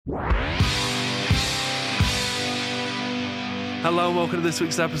Hello and welcome to this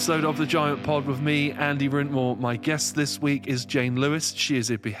week's episode of The Giant Pod with me, Andy Rintmore. My guest this week is Jayne Lewis. She is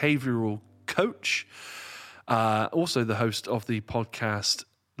a behavioural coach, also the host of the podcast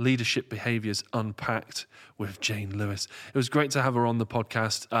Leadership Behaviours Unpacked with Jayne Lewis. It was great to have her on the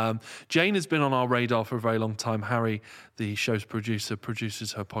podcast. Jayne has been on our radar for a very long time. Harry, the show's producer,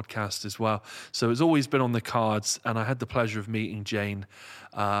 produces her podcast as well. So it's always been on the cards, and I had the pleasure of meeting Jayne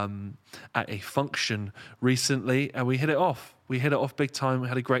at a function recently, and we hit it off. We hit it off big time. We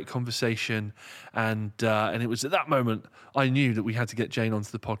had a great conversation, and it was at that moment I knew that we had to get Jayne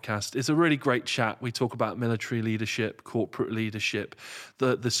onto the podcast. It's a really great chat. We talk about military leadership, corporate leadership,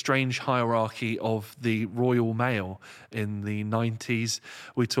 the strange hierarchy of the Royal Mail in the 90s.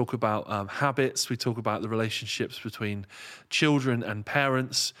 We talk about habits. We talk about the relationships between children and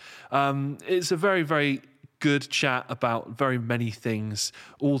parents. It's a very, very good chat about very many things,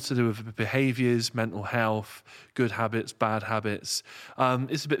 all to do with behaviours, mental health, good habits, bad habits.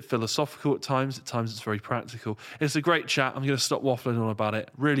 It's a bit philosophical at times it's very practical. It's a great chat. I'm going to stop waffling on about it.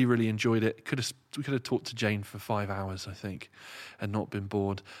 Really, really enjoyed it. We could have talked to Jayne for 5 hours, I think, and not been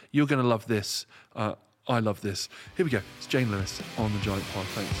bored. You're going to love this. I love this. Here we go. It's Jayne Lewis on The Giant Pod.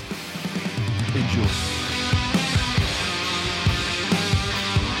 Thanks. Enjoy.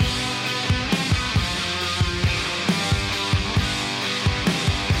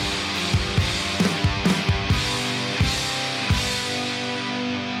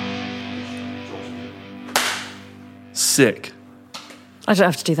 Sick. I don't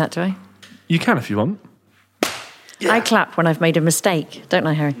have to do that, do I? You can if you want. Yeah. I clap when I've made a mistake, don't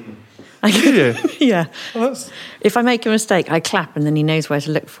I, Harry? Do you? Yeah. Well, if I make a mistake, I clap and then he knows where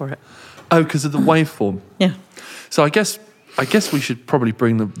to look for it. Oh, because of the waveform? Yeah. So I guess we should probably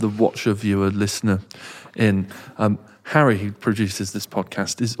bring the watcher, viewer, listener in. Harry, who produces this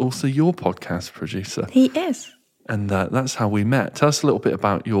podcast, is also your podcast producer. He is. And that's how we met. Tell us a little bit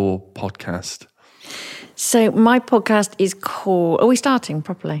about your podcast. So my podcast is called... Are we starting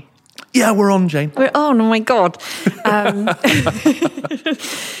properly? Yeah, we're on, Jayne. We're on, oh my God.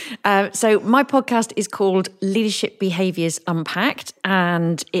 So my podcast is called Leadership Behaviours Unpacked,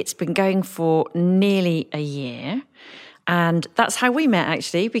 and it's been going for nearly a year. And that's how we met,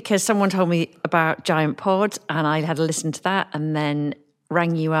 actually, because someone told me about Giant Pod, and I had a listen to that, and then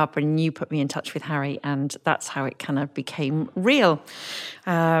rang you up and you put me in touch with Harry, and that's how it kind of became real.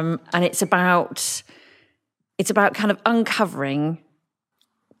 And it's about kind of uncovering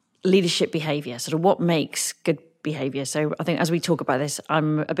leadership behaviour, sort of what makes good behaviour. So I think as we talk about this,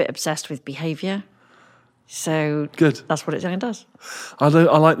 I'm a bit obsessed with behaviour. So good. That's what it does. I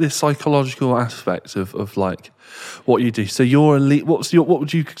like this psychological aspect of like what you do. So you're a lead. What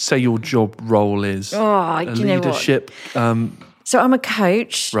would you say your job role is? Oh, do you know what? Leadership. So I'm a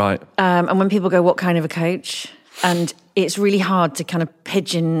coach, right? And when people go, "What kind of a coach?" and it's really hard to kind of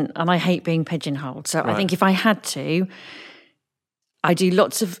and I hate being pigeonholed. So right. I think if I had to, I do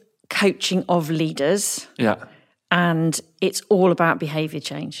lots of coaching of leaders. Yeah. And it's all about behaviour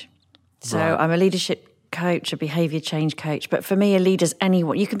change. So right. I'm a leadership coach, a behaviour change coach. But for me, a leader's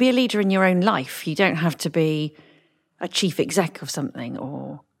anyone. You can be a leader in your own life. You don't have to be a chief exec of something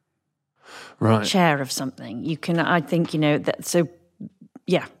or right. chair of something. You can, I think, that. So,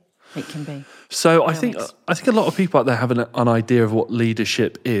 yeah. It can be. So I think a lot of people out there have an idea of what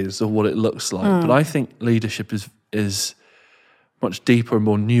leadership is or what it looks like, but I think leadership is much deeper and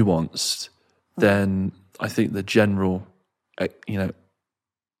more nuanced than I think the general,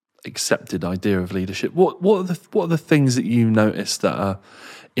 accepted idea of leadership. What are the things that you notice that are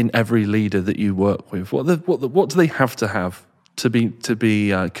in every leader that you work with? What do they have to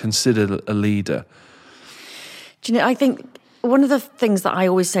be considered a leader? Do you know? I think. One of the things that I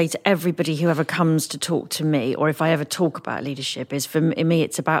always say to everybody who ever comes to talk to me, or if I ever talk about leadership, is for me,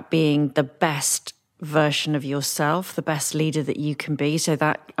 it's about being the best version of yourself, the best leader that you can be. So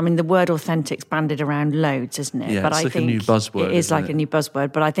that, the word authentic's banded around loads, isn't it? Yeah, but it's I like think a new buzzword. It is like a new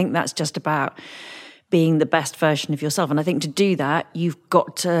buzzword, but I think that's just about being the best version of yourself. And I think to do that, you've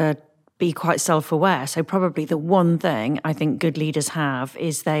got to be quite self-aware. So probably the one thing I think good leaders have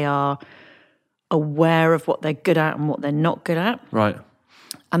is they are aware of what they're good at and what they're not good at. Right.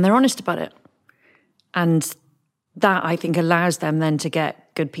 And they're honest about it. And that, I think, allows them then to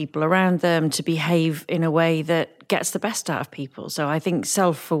get good people around them, to behave in a way that gets the best out of people. So I think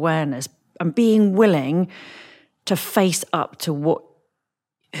self-awareness and being willing to face up to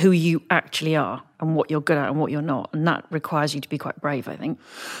who you actually are and what you're good at and what you're not. And that requires you to be quite brave, I think.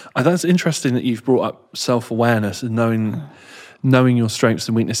 That's interesting that you've brought up self-awareness and knowing your strengths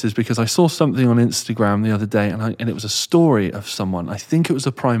and weaknesses, because I saw something on Instagram the other day, and it was a story of someone. I think it was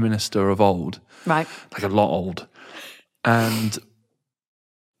a prime minister of old, Right. like a lot old, and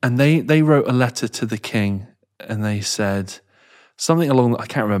they wrote a letter to the king, and they said something along. I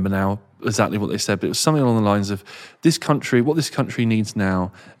can't remember now exactly what they said, but it was something along the lines of what this country needs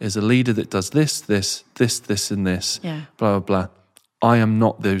now is a leader that does this, and this, Yeah. blah, blah, blah. I am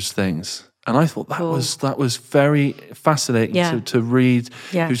not those things. And I thought that was very fascinating to read.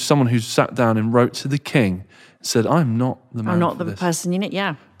 Yeah. Who's someone who sat down and wrote to the king, said, I'm not the man I'm not for the this, person in it,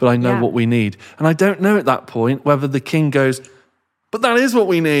 yeah. but I know what we need. And I don't know at that point whether the king goes, but that is what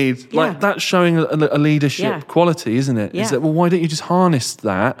we need. Yeah. Like, that's showing a leadership quality, isn't it? Yeah. Is that, well, why don't you just harness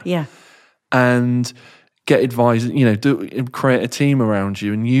that and get advice, create a team around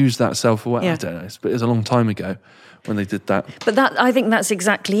you and use that self-awareness. Yeah. I don't know, but it was a long time ago when they did that. But I think that's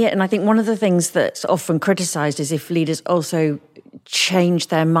exactly it. And I think one of the things that's often criticised is if leaders also change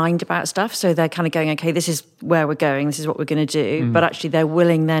their mind about stuff. So they're kind of going, okay, this is where we're going, this is what we're going to do. But actually they're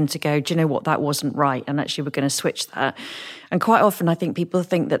willing then to go, do you know what, that wasn't right. And actually we're going to switch that. And quite often I think people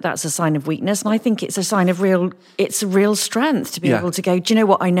think that that's a sign of weakness. And I think it's a sign of real strength to be able to go, do you know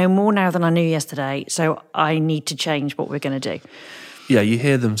what, I know more now than I knew yesterday. So I need to change what we're going to do. Yeah, you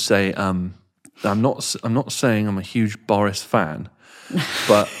hear them say, I'm not saying I'm a huge Boris fan,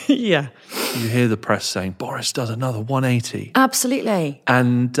 but Yeah. you hear the press saying Boris does another 180. Absolutely.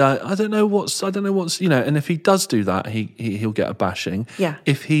 And I don't know what's and if he does do that, he'll get a bashing. Yeah.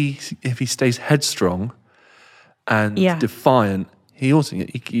 If he stays headstrong and defiant, he also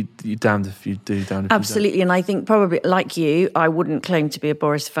you're damned if you do, damned if you don't. Absolutely. And I think probably like you, I wouldn't claim to be a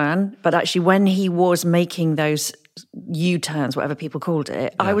Boris fan, but actually when he was making those U-turns, whatever people called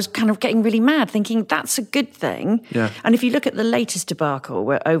it, I was kind of getting really mad, thinking that's a good thing. Yeah. And if you look at the latest debacle,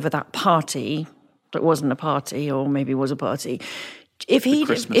 where over that party that wasn't a party, or maybe was a party, if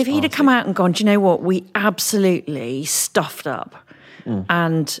he'd have come out and gone, do you know what, we absolutely stuffed up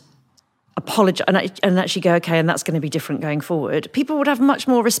and apologize and actually go, okay, and that's going to be different going forward, people would have much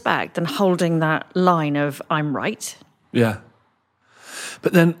more respect than holding that line of I'm right. Yeah.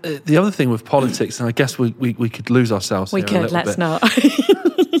 But then the other thing with politics, and I guess we could lose ourselves here a little let's bit. not.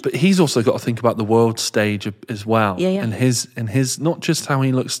 But he's also got to think about the world stage as well. Yeah, yeah. And his not just how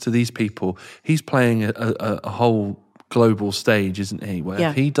he looks to these people, he's playing a whole global stage, isn't he? Where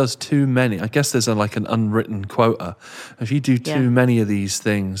if he does too many, I guess there's like an unwritten quota. If you do too many of these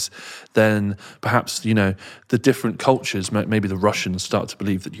things, then perhaps, the different cultures, maybe the Russians start to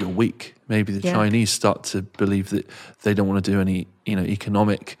believe that you're weak. Maybe the Chinese start to believe that they don't want to do any,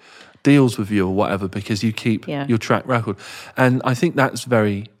 economic deals with you or whatever, because you keep your track record. And I think that's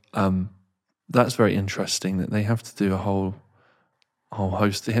very interesting that they have to do a whole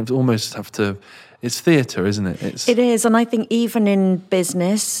host. They almost have to. It's theatre, isn't it? It is, and I think even in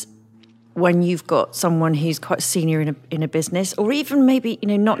business, when you've got someone who's quite senior in a business, or even maybe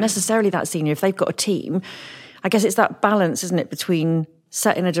not necessarily that senior, if they've got a team, I guess it's that balance, isn't it, between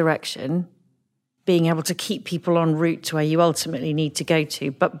setting a direction, being able to keep people en route to where you ultimately need to go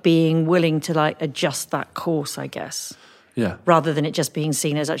to, but being willing to adjust that course, I guess. Yeah. Rather than it just being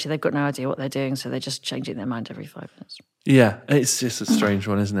seen as actually they've got no idea what they're doing, so they're just changing their mind every 5 minutes. Yeah, it's just a strange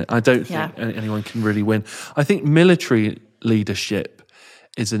one, isn't it? I don't think anyone can really win. I think military leadership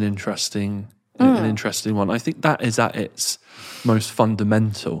is an interesting one. I think that is at its most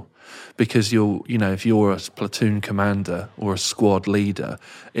fundamental, because if you're a platoon commander or a squad leader,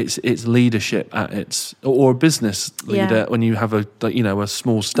 it's leadership at its, or a business leader when you have a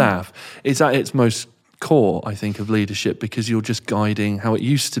small staff. It's at its most core, I think, of leadership, because you're just guiding how it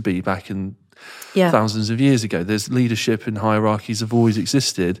used to be back in thousands of years ago. There's leadership and hierarchies have always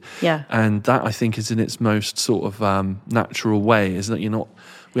existed, and that, I think, is in its most sort of natural way. Is that I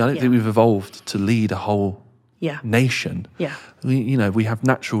don't think we've evolved to lead a whole nation. Yeah, we have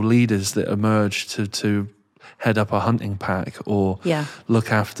natural leaders that emerge to head up a hunting pack or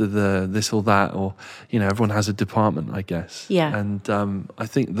look after this or that, or everyone has a department, I guess. And I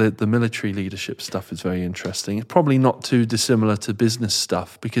think the military leadership stuff is very interesting. It's probably not too dissimilar to business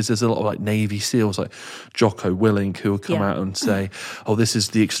stuff, because there's a lot of like Navy SEALs like Jocko Willink who will come out and say, oh, this is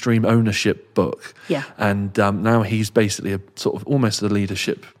the extreme ownership book. And now he's basically a sort of almost a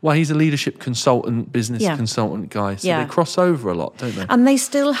leadership, he's a leadership consultant, business consultant guy. So they cross over a lot, don't they? And they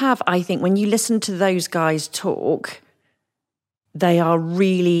still have, I think, when you listen to those guys talk, they are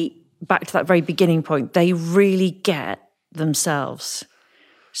really, back to that very beginning point, they really get themselves.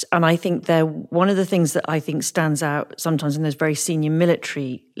 And I think they're one of the things that I think stands out sometimes in those very senior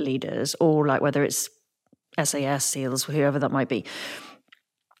military leaders, or like whether it's SAS, SEALs, whoever that might be,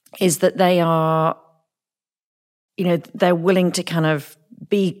 is that they are they're willing to kind of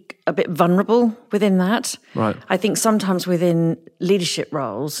be a bit vulnerable within that. Right. I think sometimes within leadership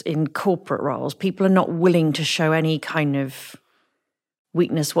roles, in corporate roles, people are not willing to show any kind of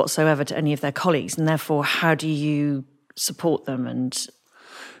weakness whatsoever to any of their colleagues, and therefore, how do you support them and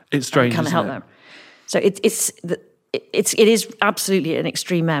it's strange, kind of isn't help it? them? So it is absolutely an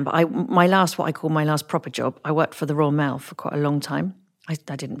extreme end. But what I call my last proper job, I worked for the Royal Mail for quite a long time. I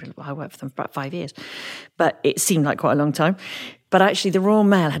worked for them for about 5 years, but it seemed like quite a long time. But actually, the Royal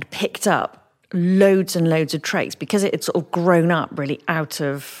Mail had picked up loads and loads of traits because it had sort of grown up really out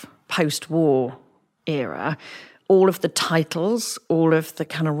of post-war era. All of the titles, all of the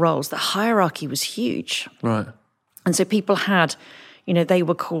kind of roles, the hierarchy was huge. Right. And so people had, they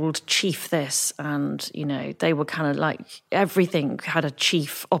were called chief this, and, they were kind of like everything had a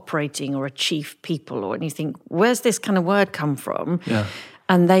chief operating or a chief people, and you think, where's this kind of word come from? Yeah.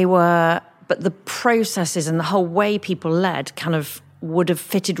 And but the processes and the whole way people led kind of would have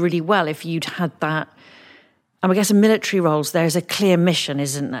fitted really well if you'd had that. And I guess in military roles, there's a clear mission,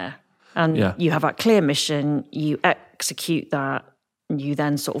 isn't there? And you have that clear mission, you execute that, and you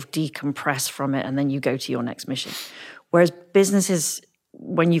then sort of decompress from it, and then you go to your next mission. Whereas businesses,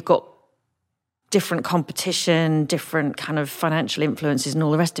 when you've got different competition, different kind of financial influences and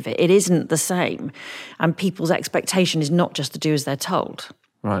all the rest of it, it isn't the same. And people's expectation is not just to do as they're told.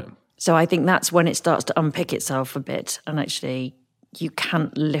 Right. So I think that's when it starts to unpick itself a bit, and actually you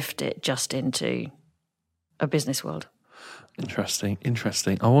can't lift it just into a business world. Interesting.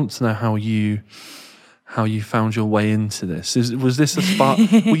 I want to know how you found your way into this. Was this a spark?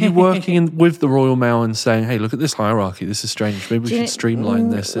 Were you working with the Royal Mail and saying, "Hey, look at this hierarchy. This is strange. Maybe we should streamline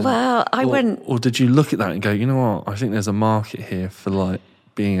this"? Or did you look at that and go, "You know what? I think there's a market here for like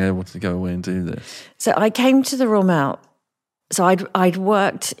being able to go away and do this"? So I came to the Royal Mail. So I'd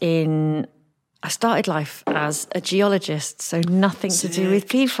worked I started life as a geologist, so nothing to do with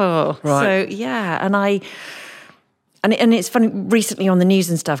people. Right. So and it's funny, recently on the news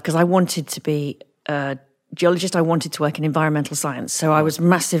and stuff, because I wanted to be a geologist, I wanted to work in environmental science. So I was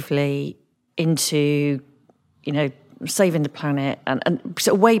massively into, saving the planet. And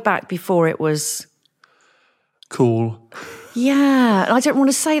so way back before it was... cool. Yeah, and I don't want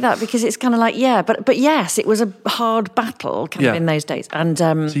to say that because it's kind of like, but yes, it was a hard battle kind of in those days. And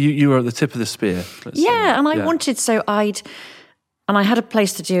so you were at the tip of the spear. And I wanted, and I had a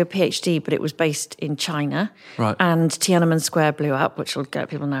place to do a PhD, but it was based in China. Right. And Tiananmen Square blew up, which will get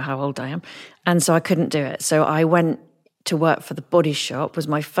people know how old I am. And so I couldn't do it. So I went to work for the Body Shop, was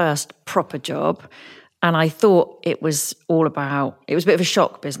my first proper job. And I thought it was a bit of a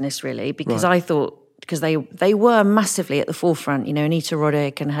shock business, really, because I thought, because they were massively at the forefront, Anita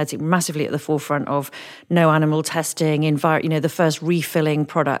Roddick and Hertz massively at the forefront of no animal testing, the first refilling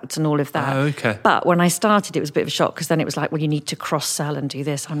products and all of that. Oh, okay. But when I started, it was a bit of a shock because then it was like, well, you need to cross-sell and do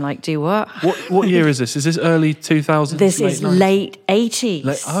this. I'm like, do what? What year is this? Is this early 2000s? This is late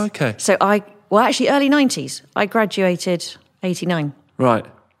 80s. Okay. So actually early 90s. I graduated 89. Right.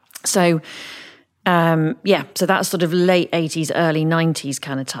 So, so that's sort of late 80s, early 90s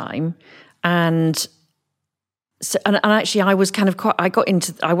kind of time. And actually I was kind of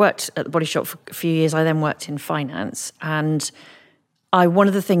I worked at the Body Shop for a few years. I then worked in finance, and one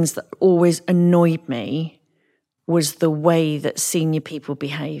of the things that always annoyed me was the way that senior people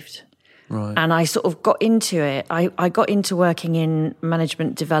behaved. Right. And I sort of got into it. I got into working in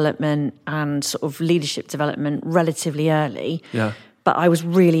management development and sort of leadership development relatively early. Yeah. But I was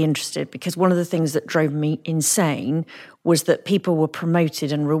really interested because one of the things that drove me insane was that people were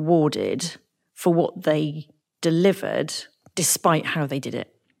promoted and rewarded for what they delivered despite how they did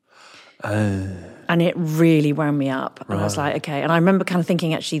it. And it really wound me up. And I was like, okay. And I remember kind of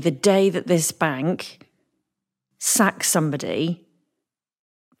thinking, actually, the day that this bank sacks somebody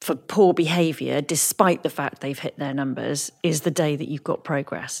for poor behaviour, despite the fact they've hit their numbers, is the day that you've got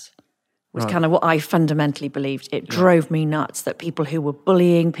progress. Was kind of what I fundamentally believed. It drove me nuts that people who were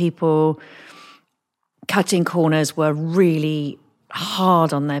bullying people, cutting corners, were really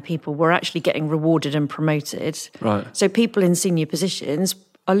hard on their people, were actually getting rewarded and promoted. Right. So people in senior positions,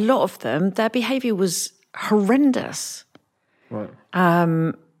 a lot of them, their behaviour was horrendous. Right.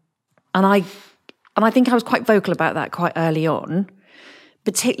 And I think I was quite vocal about that quite early on.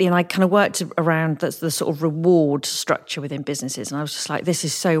 Particularly, and I kind of worked around the sort of reward structure within businesses. And I was just like, this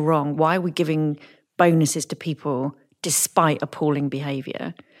is so wrong. Why are we giving bonuses to people despite appalling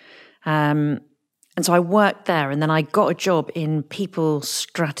behaviour? And so I worked there, and then I got a job in people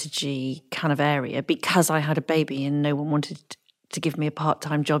strategy kind of area because I had a baby and no one wanted to give me a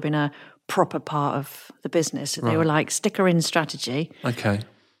part-time job in a proper part of the business. So they were like, stick her in strategy. Okay.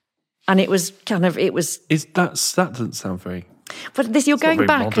 And it was That doesn't sound very... But this, you're not going very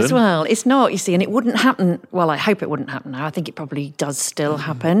back as modern. well. It's not, you see, and it wouldn't happen. Well, I hope it wouldn't happen now. I think it probably does still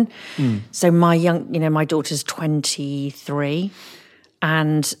happen. So my daughter's 23,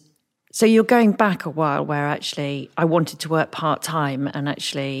 and so you're going back a while where actually I wanted to work part-time, and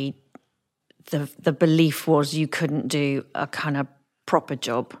actually the belief was you couldn't do a kind of proper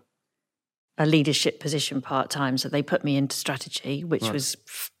job, a leadership position part-time. So they put me into strategy, which was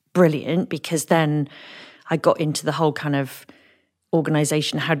brilliant, because then I got into the whole kind of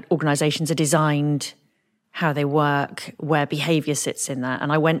organisation, how organisations are designed, how they work, where behaviour sits in that.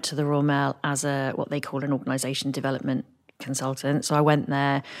 And I went to the Royal Mail as what they call an organisation development consultant. So I went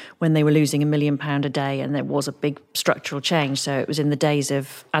there when they were losing £1 million a day, and there was a big structural change. So it was in the days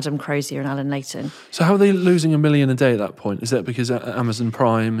of Adam Crozier and Alan Layton. So how are they losing $1 million a day at that point? Is that because Amazon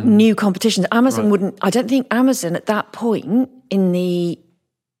Prime? And... New competitions. Amazon wouldn't... I don't think Amazon at that point in the...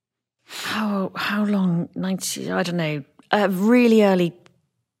 How long? 90... I don't know. Really early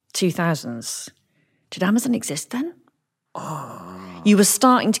 2000s. Did Amazon exist then? You were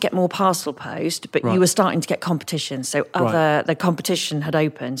starting to get more parcel post, but you were starting to get competition. So the competition had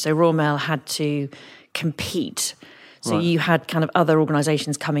opened. So Royal Mail had to compete. So you had kind of other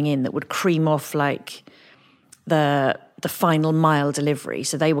organisations coming in that would cream off like the final mile delivery.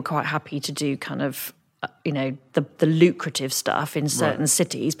 So they were quite happy to do kind of, the lucrative stuff in certain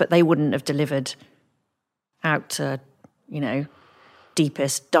cities, but they wouldn't have delivered out to,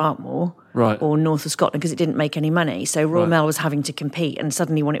 deepest Dartmoor or north of Scotland, because it didn't make any money. So Royal Mail was having to compete, and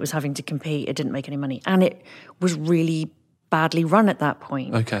suddenly when it was having to compete, it didn't make any money. And it was really badly run at that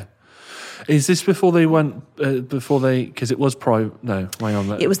point. Okay. Is this before they went, because it was private, no, hang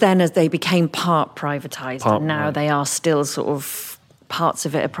on. It was then as they became part privatised, and now they are still sort of, parts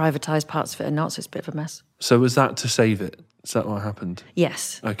of it are privatised, parts of it are not, so it's a bit of a mess. So was that to save it? Is that what happened?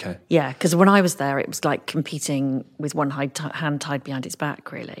 Yes. Okay. Yeah, because when I was there, it was like competing with one hand tied behind its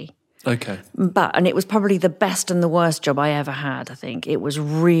back, really. Okay. And it was probably the best and the worst job I ever had, I think. It was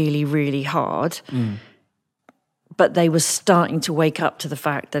really, really hard. But they were starting to wake up to the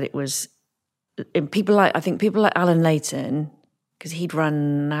fact that it was... people like Alan Layton, because he'd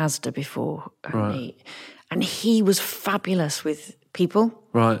run NASDA before, and he was fabulous with people.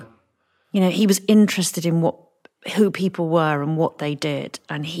 Right. He was interested in who people were and what they did.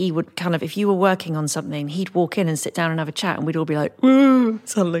 And he would kind of, if you were working on something, he'd walk in and sit down and have a chat, and we'd all be like, woo,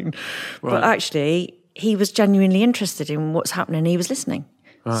 something. But actually, he was genuinely interested in what's happening. He was listening.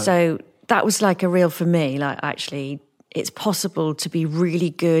 So that was like a real, for me, like actually, it's possible to be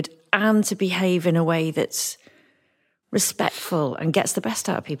really good and to behave in a way that's respectful and gets the best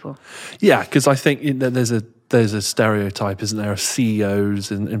out of people. Yeah, because I think there's a stereotype, isn't there, of CEOs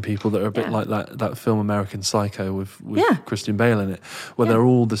and people that are a bit like that film American Psycho with Christian Bale in it, where they're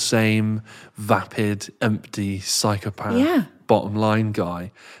all the same vapid, empty psychopath bottom line guy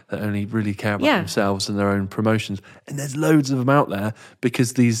that only really care about themselves and their own promotions. And there's loads of them out there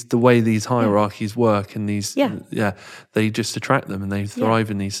because the way these hierarchies work and these they just attract them and they thrive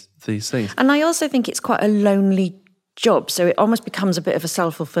in these things. And I also think it's quite a lonely job, so it almost becomes a bit of a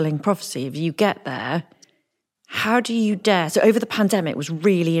self-fulfilling prophecy. If you get there, how do you dare? So over the pandemic, it was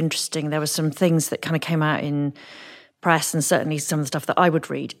really interesting. There were some things that kind of came out in press, and certainly some of the stuff that I would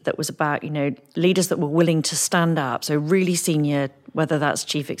read that was about, leaders that were willing to stand up. So really senior, whether that's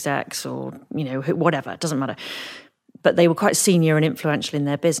chief execs or, whatever, it doesn't matter. But they were quite senior and influential in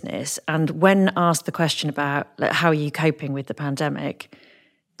their business. And when asked the question about how are you coping with the pandemic,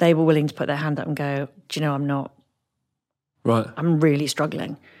 they were willing to put their hand up and go, do you know, I'm not. Right. I'm really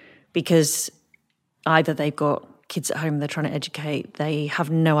struggling, because either they've got kids at home they're trying to educate, they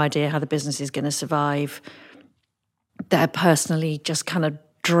have no idea how the business is going to survive, they're personally just kind of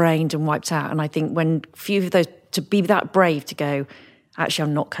drained and wiped out. And I think when few of those, to be that brave to go, actually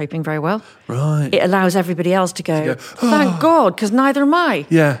I'm not coping very well, it allows everybody else to go, thank God, because neither am I.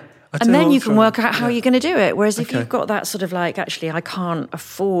 Yeah. And then you can work out how you're going to do it. Whereas if you've got that sort of like, actually I can't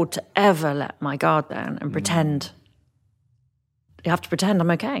afford to ever let my guard down and pretend. You have to pretend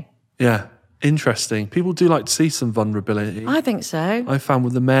I'm okay. Yeah, interesting. People do like to see some vulnerability. I think so. I found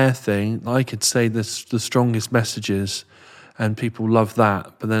with the mayor thing, I could say the strongest messages and people love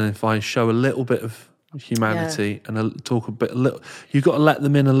that. But then if I show a little bit of humanity and talk a little, you've got to let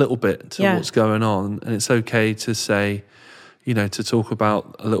them in a little bit to what's going on. And it's okay to say, to talk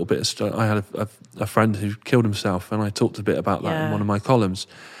about a little bit of I had a friend who killed himself, and I talked a bit about that in one of my columns.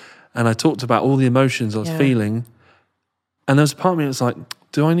 And I talked about all the emotions I was feeling. And there was a part of me that was like,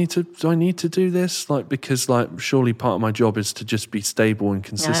 do I need to do this? Like, because like surely part of my job is to just be stable and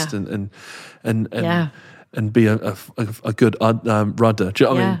consistent and be a good rudder. Do you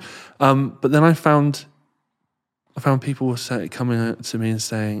know what I mean? But then I found people were coming out to me and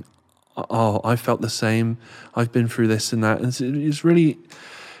saying, "Oh, I felt the same. I've been through this and that." And it's really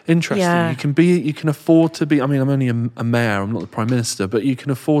interesting. Yeah. You can afford to be. I mean, I'm only a mayor. I'm not the prime minister, but you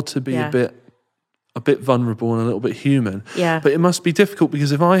can afford to be a bit vulnerable and a little bit human. Yeah. But it must be difficult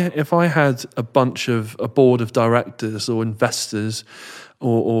because if I had a board of directors or investors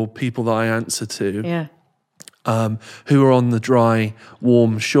or people that I answer to, who are on the dry,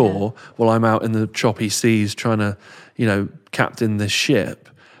 warm shore while I'm out in the choppy seas trying to, captain this ship,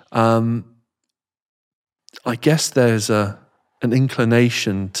 I guess there's an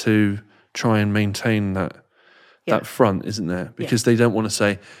inclination to try and maintain that front, isn't there? Because they don't want to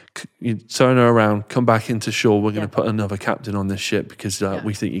say, you turn her around, come back into shore, we're going to put another captain on this ship because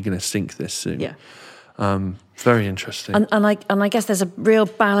we think you're going to sink this soon. Yeah. Very interesting. And I guess there's a real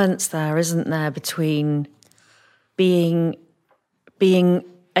balance there, isn't there, between being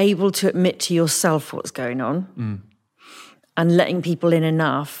able to admit to yourself what's going on and letting people in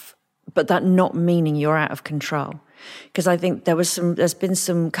enough, but that not meaning you're out of control. Because I think there's been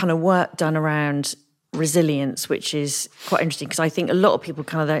some kind of work done around resilience, which is quite interesting, because I think a lot of people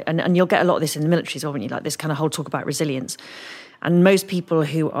and you'll get a lot of this in the military as well, when you like this kind of whole talk about resilience. And most people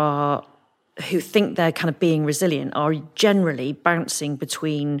who think they're kind of being resilient are generally bouncing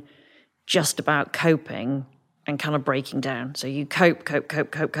between just about coping and kind of breaking down. So you cope,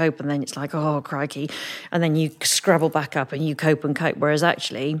 and then it's like, oh, crikey. And then you scrabble back up and you cope and cope. Whereas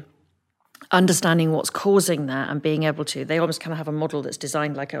actually understanding what's causing that and being able to, they almost kind of have a model that's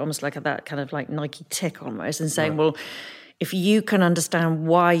designed almost like that kind of like Nike tick almost, and saying, well, if you can understand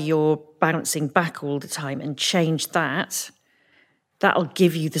why you're bouncing back all the time and change that, that'll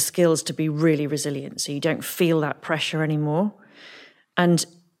give you the skills to be really resilient, so you don't feel that pressure anymore. And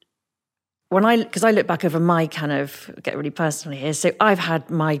because I look back over my kind of, get really personal here, so I've had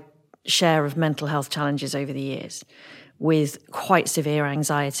my share of mental health challenges over the years with quite severe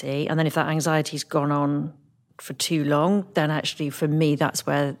anxiety. And then if that anxiety's gone on for too long, then actually for me, that's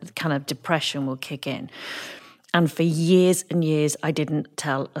where the kind of depression will kick in. And for years and years, I didn't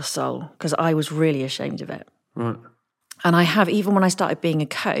tell a soul because I was really ashamed of it. Right. And I have, even when I started being a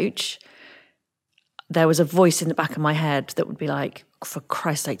coach, there was a voice in the back of my head that would be like, for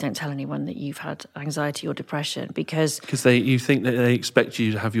Christ's sake, don't tell anyone that you've had anxiety or depression, because you think that they expect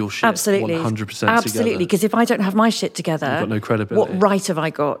you to have your shit 100% together. Absolutely, because if I don't have my shit together, you've got no credibility. What right have I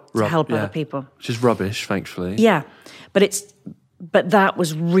got to help other people? Which is rubbish, thankfully. Yeah, but that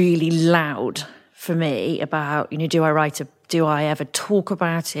was really loud for me about, do I ever talk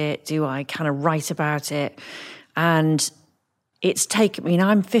about it? Do I kind of write about it? And it's taken,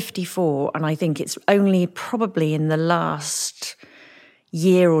 I'm 54, and I think it's only probably in the last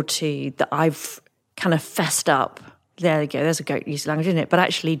year or two that I've kind of fessed up. There we go, there's a great use of language, isn't it? But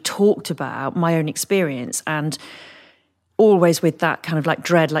actually talked about my own experience, and always with that kind of like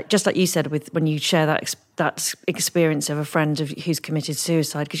dread, like just like you said, with when you share that experience of a friend who's committed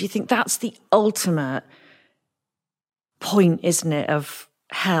suicide, because you think that's the ultimate point, isn't it, of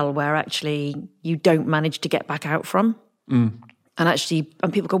hell, where actually you don't manage to get back out from. And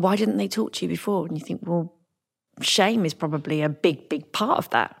people go, why didn't they talk to you before? And you think, well, shame is probably a big, big part of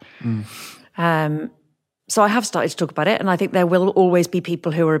that. So I have started to talk about it, and I think there will always be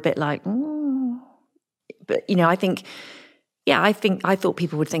people who are a bit like, but I thought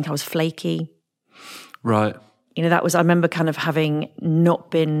people would think I was flaky. Right. I remember kind of having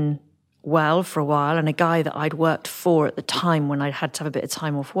not been well for a while, and a guy that I'd worked for at the time when I had to have a bit of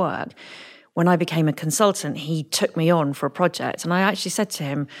time off work, when I became a consultant, he took me on for a project. And I actually said to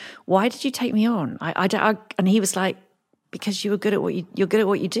him, why did you take me on? And he was like, because you're good at what you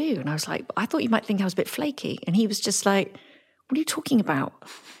do. And I was like, I thought you might think I was a bit flaky. And he was just like, what are you talking about?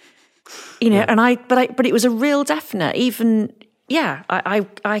 But it was a real definite, it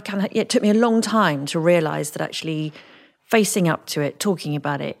took me a long time to realize that actually facing up to it, talking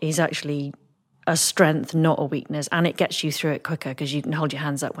about it is actually a strength, not a weakness, and it gets you through it quicker because you can hold your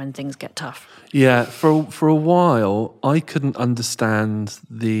hands up when things get tough. Yeah, for a while, I couldn't understand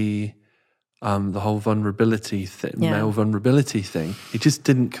the whole vulnerability thing, male vulnerability thing. It just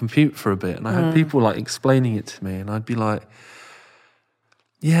didn't compute for a bit, and I had people like explaining it to me, and I'd be like,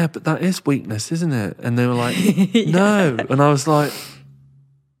 "Yeah, but that is weakness, isn't it?" And they were like, "No," and I was like,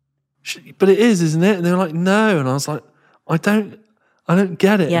 "But it is, isn't it?" And they were like, "No," and I was like, I don't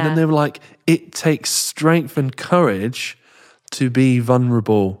get it. And then they were like, it takes strength and courage to be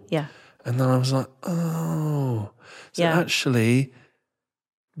vulnerable. Yeah. And then I was like, oh. So actually,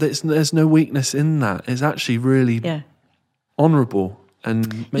 there's no weakness in that. It's actually really honourable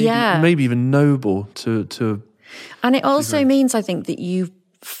and maybe even noble to. And it also means, I think, that you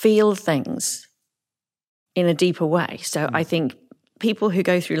feel things in a deeper way. So I think people who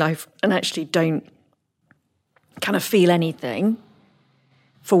go through life and actually don't kind of feel anything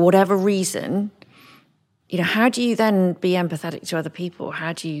for whatever reason, how do you then be empathetic to other people?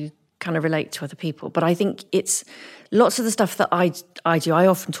 How do you kind of relate to other people? But I think it's lots of the stuff that I do. I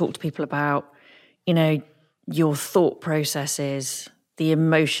often talk to people about, your thought processes, the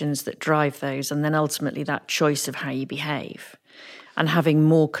emotions that drive those, and then ultimately that choice of how you behave and having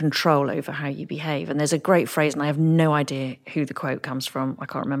more control over how you behave. And there's a great phrase, and I have no idea who the quote comes from. I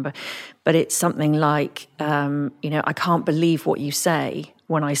can't remember. But it's something like, I can't believe what you say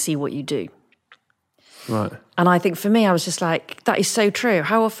when I see what you do. Right. And I think for me, I was just like, that is so true.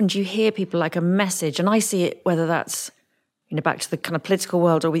 How often do you hear people like a message, and I see it, whether that's, back to the kind of political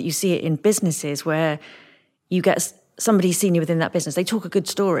world, or you see it in businesses where you get somebody senior within that business, they talk a good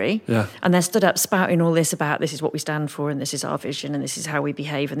story, and they're stood up spouting all this about this is what we stand for, and this is our vision, and this is how we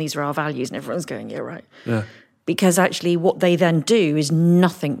behave, and these are our values, and everyone's going, yeah, right. Yeah. Because actually what they then do is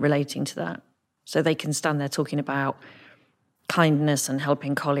nothing relating to that. So they can stand there talking about kindness and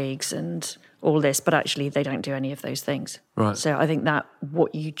helping colleagues and all this, but actually they don't do any of those things. Right. So I think that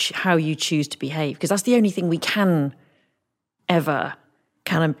how you choose to behave, because that's the only thing we can ever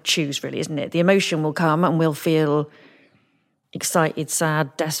kind of choose, really, isn't it? The emotion will come and we'll feel excited,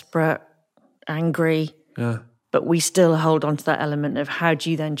 sad, desperate, angry. Yeah. But we still hold on to that element of how do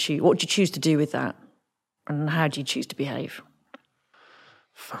you then choose? What do you choose to do with that? And how do you choose to behave?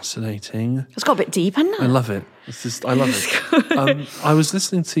 Fascinating. It's got a bit deep, hasn't it? I love it. I love it. I was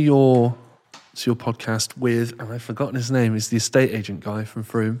listening to your podcast with, and I've forgotten his name, is the estate agent guy from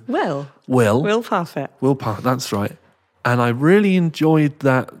Frome. Will Parfit. Will Parfit, that's right. And I really enjoyed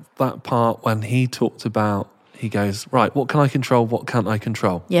that part when he talked about, he goes, right, what can I control, what can't I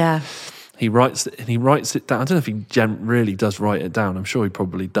control? Yeah. He writes it down. I don't know if he really does write it down. I'm sure he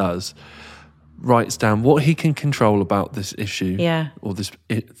probably does. Writes down what he can control about this issue, or this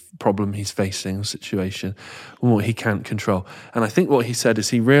problem he's facing, or situation, and what he can't control. And I think what he said is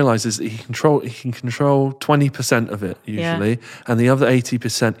he realizes that he can control 20% of it usually, and the other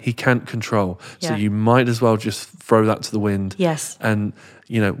 80% he can't control. So you might as well just throw that to the wind. Yes. And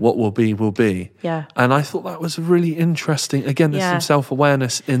what will be will be. Yeah. And I thought that was really interesting. Again, there's some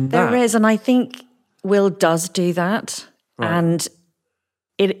self-awareness in that. There is, and I think Will does do that, and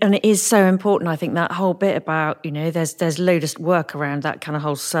it is so important. I think that whole bit about, there's loads of work around that kind of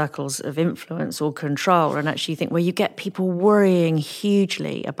whole circles of influence or control. And actually you think, well, you get people worrying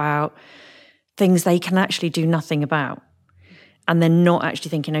hugely about things they can actually do nothing about. And they're not actually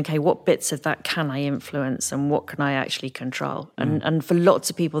thinking, okay, what bits of that can I influence and what can I actually control? And for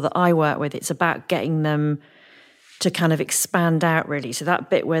lots of people that I work with, it's about getting them to kind of expand out, really. So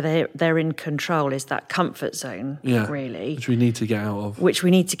that bit where they're in control is that comfort zone, really. Which we need to get out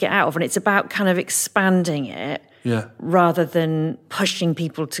of. And it's about kind of expanding it rather than pushing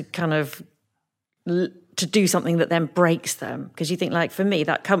people to kind of to do something that then breaks them. Because you think, like, for me,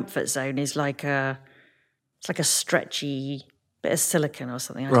 that comfort zone is like a stretchy bit of silicone or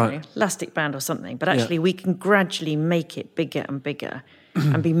something, I don't know, elastic band or something. But actually we can gradually make it bigger and bigger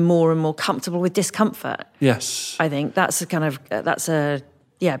and be more and more comfortable with discomfort. Yes. I think that's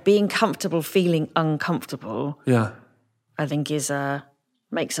being comfortable feeling uncomfortable. Yeah. I think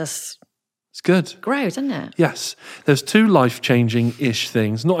makes us... It's good. Grow, doesn't it? Yes. There's two life-changing-ish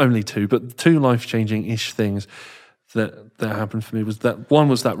things, not only two, but two life-changing-ish things that happened for me. Was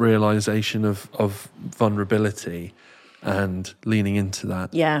that realization of vulnerability and leaning into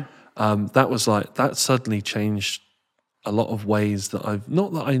that. Yeah. That suddenly changed a lot of ways that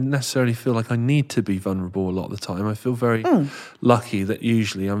not that I necessarily feel like I need to be vulnerable a lot of the time. I feel very lucky that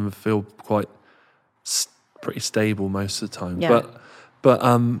usually I feel quite pretty stable most of the time. Yeah. But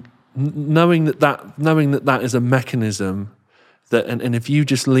knowing that is a mechanism and if you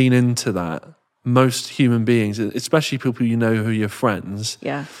just lean into that, most human beings, especially people who are your friends,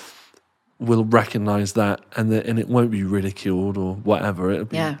 will recognise that, and it won't be ridiculed or whatever. It'll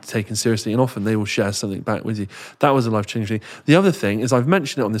be taken seriously, and often they will share something back with you. That was a life-changing thing. The other thing is, I've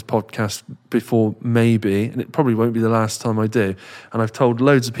mentioned it on this podcast before, maybe, and it probably won't be the last time I do, and I've told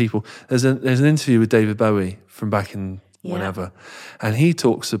loads of people, there's an interview with David Bowie from back in whenever, and he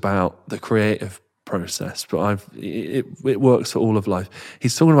talks about the creative process, but it works for all of life.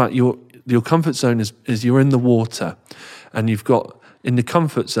 He's talking about your comfort zone is you're in the water, and you've got, in the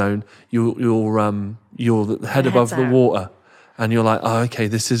comfort zone, you're the head above the water, and you're like, oh, okay,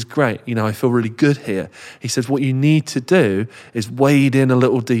 this is great. You know, I feel really good here. He said, what you need to do is wade in a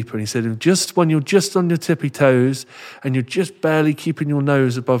little deeper. And he said, just when you're just on your tippy toes and you're just barely keeping your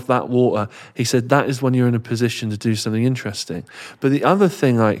nose above that water, he said, that is when you're in a position to do something interesting. But the other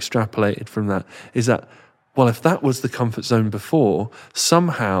thing I extrapolated from that is that, well, if that was the comfort zone before,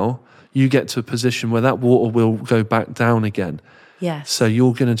 somehow you get to a position where that water will go back down again. Yes. So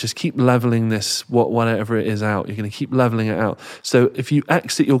you're going to just keep leveling this, whatever it is, out. You're going to keep leveling it out. So if you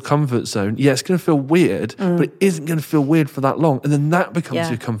exit your comfort zone, yeah, it's going to feel weird, but it isn't going to feel weird for that long. And then that becomes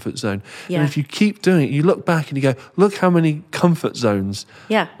your comfort zone. Yeah. And if you keep doing it, you look back and you go, look how many comfort zones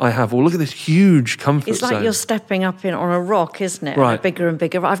I have. Or look at this huge comfort zone. It's like you're stepping up on a rock, isn't it? Right. Bigger and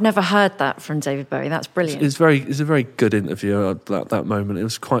bigger. I've never heard that from David Bowie. That's brilliant. It's a very good interview at that moment. It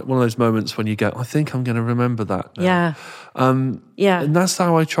was quite one of those moments when you go, I think I'm going to remember that now. Yeah. And that's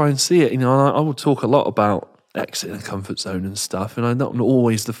how I try and see it. You know, I will talk a lot about exiting a comfort zone and stuff, and I'm not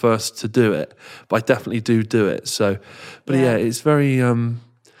always the first to do it, but I definitely do it. So, but yeah, it's very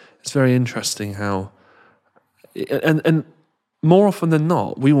interesting how, and more often than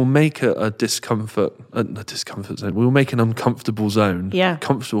not, we will make a discomfort zone. We will make an uncomfortable zone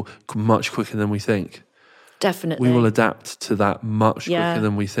comfortable much quicker than we think. Definitely, we will adapt to that much quicker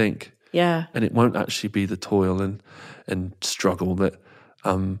than we think. Yeah, and it won't actually be the toil and struggle that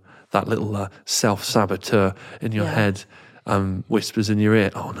that little self-saboteur in your head whispers in your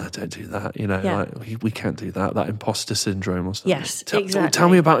ear. Oh no, don't do that. You know, like, we can't do that. That imposter syndrome or something. Yes, exactly. Tell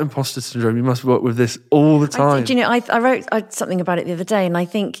me about imposter syndrome. You must work with this all the time. Do you know, I wrote something about it the other day, and I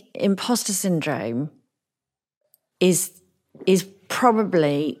think imposter syndrome is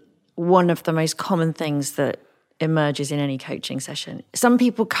probably one of the most common things that emerges in any coaching session. Some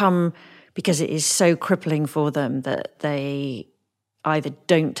people come because it is so crippling for them that they either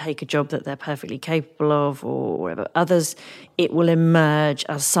don't take a job that they're perfectly capable of or whatever. Others, it will emerge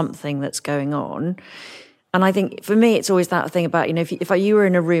as something that's going on. And I think for me, it's always that thing about, you know, if you were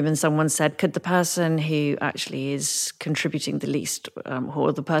in a room and someone said, could the person who actually is contributing the least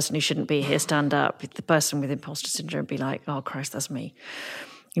or the person who shouldn't be here stand up, the person with imposter syndrome be like, oh, Christ, that's me.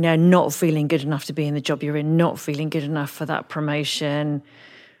 You know, not feeling good enough to be in the job you're in, not feeling good enough for that promotion,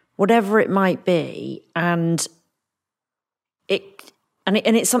 whatever it might be. And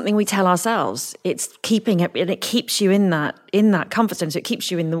it's something we tell ourselves. It's keeping it, and it keeps you in that comfort zone. So it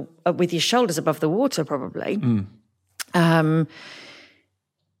keeps you in the with your shoulders above the water, probably. And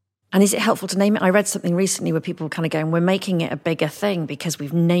is it helpful to name it? I read something recently where people were kind of going, we're making it a bigger thing because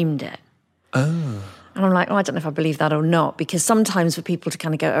we've named it. Oh. And I'm like, I don't know if I believe that or not, because sometimes for people to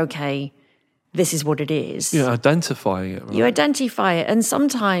kind of go, okay, this is what it is. Yeah, identifying it. Right? You identify it. And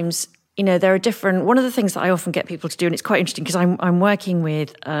sometimes, you know, there are different, one of the things that I often get people to do, and it's quite interesting because I'm working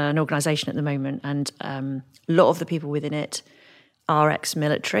with an organisation at the moment, and a lot of the people within it are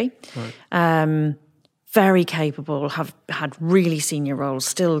ex-military. Right. Very capable, have had really senior roles,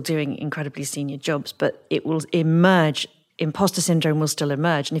 still doing incredibly senior jobs, but it will emerge. Imposter syndrome will still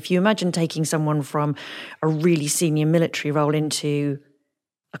emerge. And if you imagine taking someone from a really senior military role into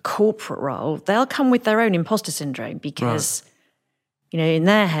a corporate role, they'll come with their own imposter syndrome because, you know, in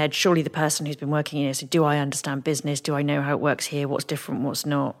their head, surely the person who's been working here, so do I understand business? Do I know how it works here? What's different? What's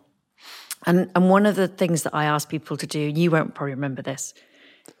not? And one of the things that I ask people to do, you won't probably remember this,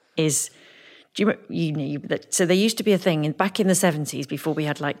 is, so there used to be a thing back in the 70s before we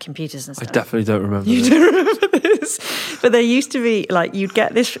had like computers and stuff. I definitely don't remember You don't remember this? But there used to be like, you'd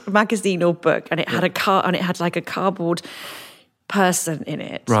get this magazine or book and it had like a cardboard person in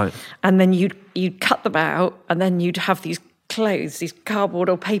it. Right. And then you'd cut them out and then you'd have these clothes, these cardboard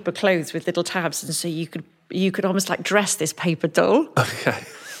or paper clothes with little tabs. And so you could almost like dress this paper doll. Okay.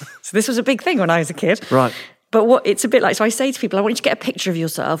 So this was a big thing when I was a kid. Right. But what it's a bit like, so I say to people, I want you to get a picture of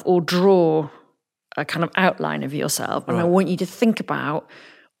yourself or draw a kind of outline of yourself. And I want you to think about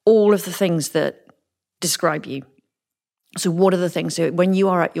all of the things that describe you. So what are the things, so when you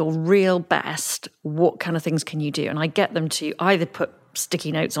are at your real best, what kind of things can you do? And I get them to either put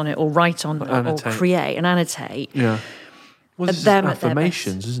sticky notes on it or write on them or create and annotate. Yeah. Well, this is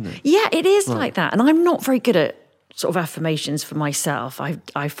affirmations, isn't it? Yeah, it is like that. And I'm not very good at sort of affirmations for myself.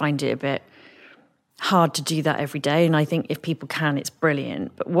 I find it a bit hard to do that every day. And I think if people can, it's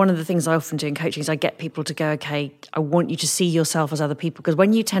brilliant. But one of the things I often do in coaching is I get people to go, okay, I want you to see yourself as other people. Because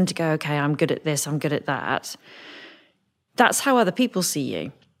when you tend to go, okay, I'm good at this, I'm good at that, that's how other people see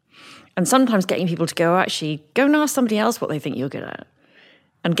you. And sometimes getting people to go, actually, go and ask somebody else what they think you're good at.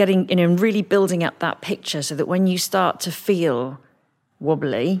 And getting, really building up that picture so that when you start to feel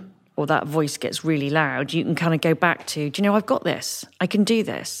wobbly or that voice gets really loud, you can kind of go back to, do you know, I've got this. I can do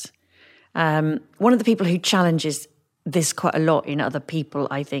this. One of the people who challenges this quite a lot in other people,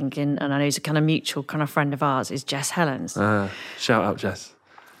 I think, and I know he's a kind of mutual kind of friend of ours, is Jess Helens. Shout out, Jess.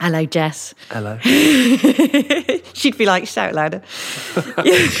 Hello, Jess. Hello. She'd be like, shout louder.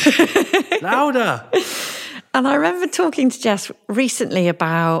 Louder. And I remember talking to Jess recently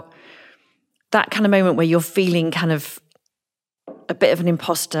about that kind of moment where you're feeling kind of a bit of an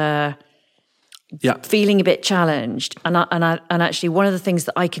imposter, feeling a bit challenged. And actually one of the things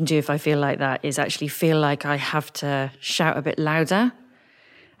that I can do if I feel like that is actually feel like I have to shout a bit louder.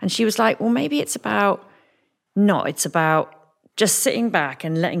 And she was like, well, maybe it's about just sitting back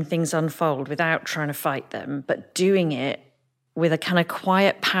and letting things unfold without trying to fight them, but doing it with a kind of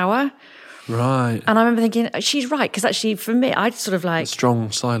quiet power. Right. And I remember thinking, she's right, because actually for me, I'd sort of like... A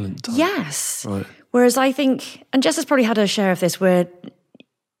strong, silent type. Yes. Right. Whereas I think, and Jess has probably had her share of this, where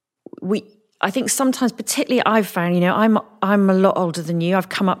I think sometimes, particularly I've found, I'm a lot older than you. I've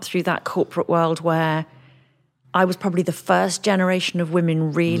come up through that corporate world where I was probably the first generation of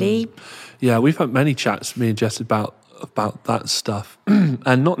women, really. Yeah, we've had many chats, me and Jess, about that stuff,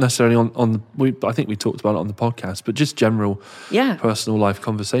 and not necessarily I think we talked about it on the podcast, but just general personal life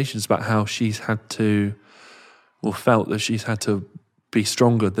conversations about how she's had to, or felt that she's had to be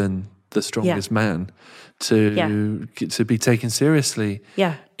stronger than the strongest man to be taken seriously.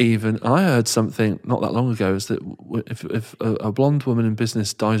 Yeah. Even I heard something not that long ago is that if a blonde woman in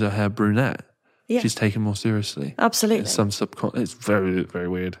business dyes her hair brunette, she's taken more seriously. Absolutely. It's very, very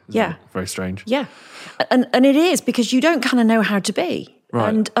weird. Very strange. Yeah. And it is, because you don't kind of know how to be.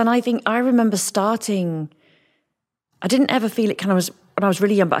 Right. And I think I remember starting, I didn't ever feel it kind of when I was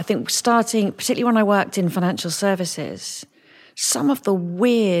really young, but I think starting, particularly when I worked in financial services, some of the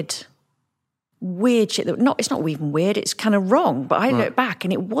weird shit it's not even weird, it's kind of wrong. But I look back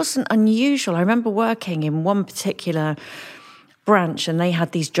and it wasn't unusual. I remember working in one particular branch, and they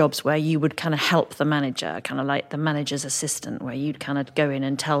had these jobs where you would kind of help the manager, kind of like the manager's assistant, where you'd kind of go in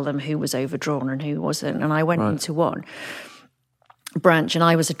and tell them who was overdrawn and who wasn't. And I went into one branch and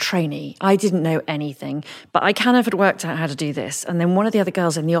I was a trainee. I didn't know anything, but I kind of had worked out how to do this. And then one of the other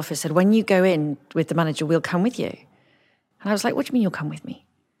girls in the office said, when you go in with the manager, we'll come with you. And I was like, what do you mean you'll come with me?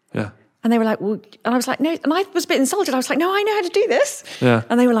 Yeah. And they were like, well, and I was like, no. And I was a bit insulted. I was like, no, I know how to do this. Yeah.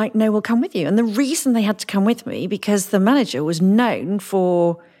 And they were like, no, we'll come with you. And the reason they had to come with me, because the manager was known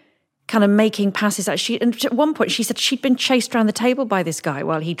for kind of making passes. And at one point she said she'd been chased around the table by this guy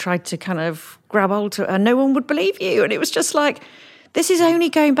while he tried to kind of grab hold to her. No one would believe you. And it was just like, this is only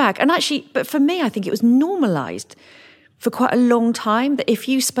going back. And actually, but for me, I think it was normalised for quite a long time that if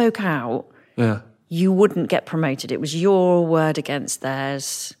you spoke out, you wouldn't get promoted. It was your word against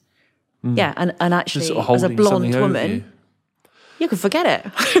theirs. Yeah, and actually, sort of as a blonde woman, you could forget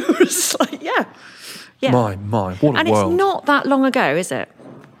it. It was like, yeah. My, what a and world. It's not that long ago, is it?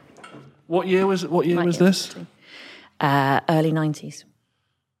 What year was this? Early 90s.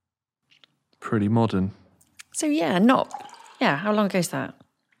 Pretty modern. So how long ago is that?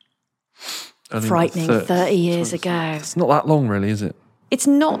 Frightening, 30 years ago. It's not that long, really, is it? It's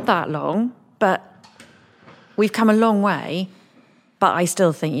not that long, but we've come a long way. But I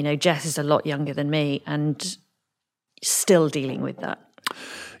still think, Jess is a lot younger than me and still dealing with that.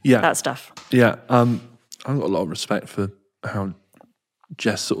 Yeah. That stuff. Yeah. I've got a lot of respect for how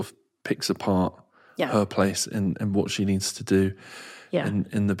Jess sort of picks apart her place and what she needs to do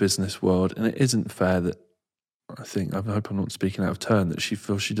in the business world. And it isn't fair that, I hope I'm not speaking out of turn, that she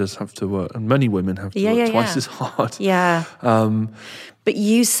feels she does have to work, and many women have to work twice as hard. Yeah. But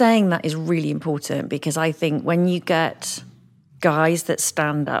you saying that is really important, because I think when you get guys that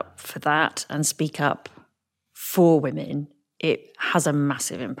stand up for that and speak up for women, it has a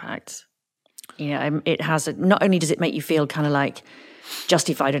massive impact. It has not only does it make you feel kind of like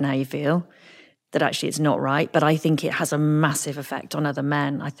justified in how you feel, that actually it's not right, but I think it has a massive effect on other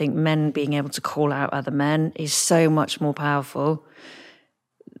men. I think men being able to call out other men is so much more powerful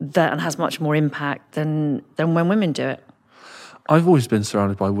and has much more impact than when women do it. I've always been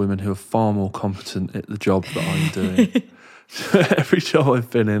surrounded by women who are far more competent at the job that I'm doing. Every job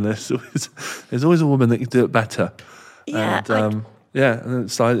I've been in, there's always a woman that can do it better. Yeah. And and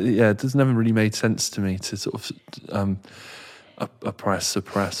it's like, it does never really made sense to me to sort of oppress,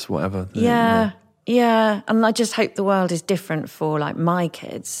 suppress, whatever. Yeah. And I just hope the world is different for like my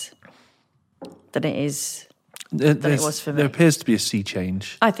kids than it is than it was for me. There appears to be a sea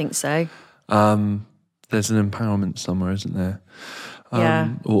change. I think so. There's an empowerment somewhere, isn't there?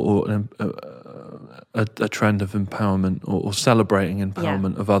 Or a trend of empowerment or celebrating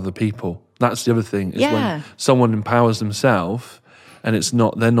empowerment of other people. That's the other thing, is when someone empowers themselves and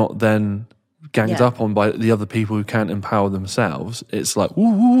they're not then ganged up on by the other people who can't empower themselves. It's like, woo,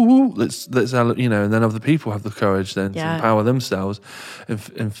 woo, woo, let's and then other people have the courage then to empower themselves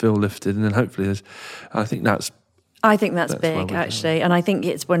and feel lifted, and then hopefully I think that's big, actually. And I think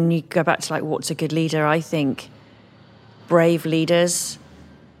it's when you go back to like, what's a good leader? I think brave leaders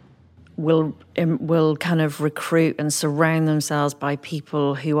will kind of recruit and surround themselves by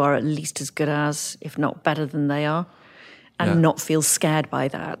people who are at least as good as, if not better than they are. And not feel scared by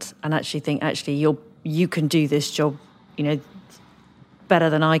that, and actually think, you can do this job, better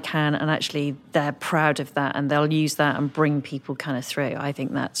than I can, and actually they're proud of that, and they'll use that and bring people kind of through. I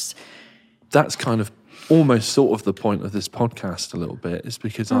think that's kind of almost sort of the point of this podcast a little bit, is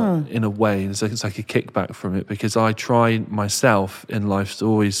because in a way it's like a kickback from it, because I try myself in life to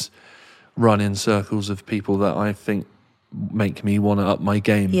always run in circles of people that I think make me want to up my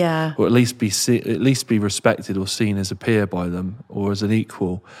game, or at least be respected or seen as a peer by them or as an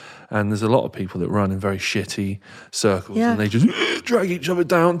equal. And there's a lot of people that run in very shitty circles, and they just drag each other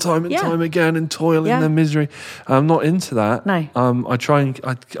down time and time again and toil in their misery. I'm not into that. No. I try and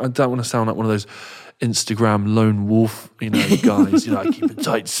I don't want to sound like one of those Instagram lone wolf, guys. I keep a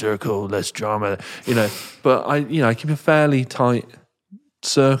tight circle, less drama, But I keep a fairly tight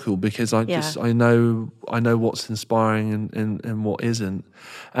circle, because I know what's inspiring and what isn't,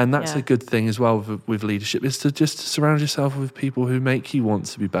 and that's a good thing as well with leadership, is to just surround yourself with people who make you want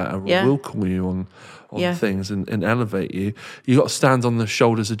to be better, or will call you on things and elevate you. You got to stand on the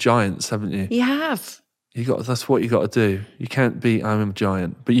shoulders of giants, haven't you? You have. That's what you got to do. You can't be I'm a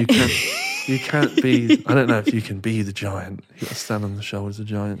giant, but you can. You can't be, I don't know if you can be the giant. You got to stand on the shoulders of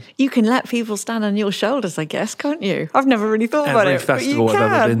giants. You can let people stand on your shoulders, I guess, can't you? I've never really thought about it. Every festival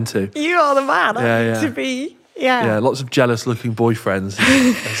I've ever been to. You are the man to be. Yeah. Yeah, lots of jealous looking boyfriends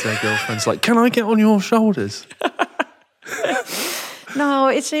as their girlfriends. Like, can I get on your shoulders? No,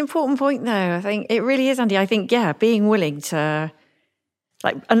 it's an important point though. I think it really is, Andy. I think, being willing to,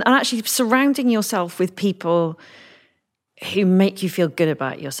 and actually surrounding yourself with people who make you feel good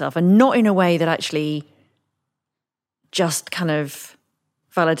about yourself, and not in a way that actually just kind of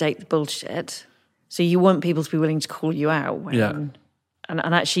validate the bullshit. So you want people to be willing to call you out and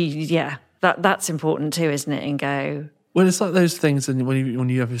actually, that's important too, isn't it? And go, well, it's like those things, and when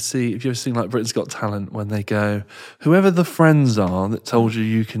you ever see, if you've ever seen like Britain's Got Talent, when they go, whoever the friends are that told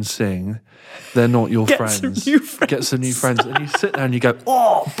you can sing, they're not your friends. Get some new friends. And you sit there and you go,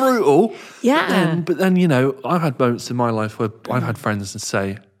 oh, brutal. Yeah. But then, I've had moments in my life where I've had friends that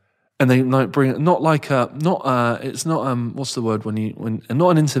say, and they like bring it, it's not what's the word when not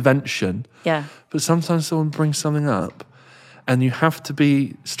an intervention. Yeah. But sometimes someone brings something up, and you have to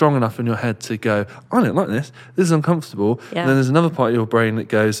be strong enough in your head to go, I don't like this. This is uncomfortable. Yeah. And then there's another part of your brain that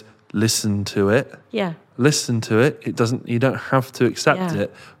goes, listen to it. Yeah. Listen to it. You don't have to accept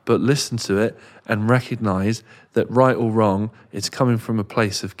it, but listen to it and recognise that right or wrong, it's coming from a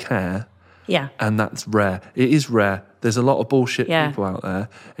place of care. Yeah. And that's rare. It is rare. There's a lot of bullshit people out there,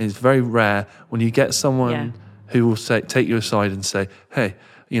 and it's very rare when you get someone who will take you aside and say, hey,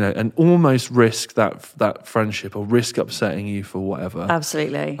 and almost risk that friendship or risk upsetting you for whatever.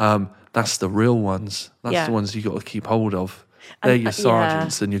 Absolutely. That's the real ones. That's the ones you got to keep hold of. They're your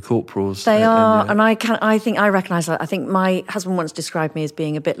sergeants and your corporals. They are, and I think I recognise that. I think my husband once described me as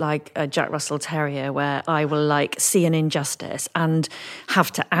being a bit like a Jack Russell Terrier, where I will see an injustice and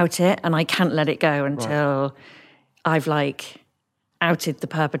have to out it, and I can't let it go until I've outed the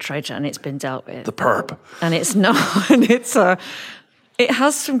perpetrator and it's been dealt with. The perp. And it's not, and it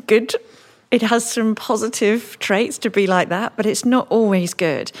has some positive traits to be like that, but it's not always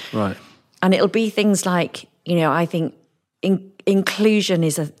good. Right. And it'll be things like, I think inclusion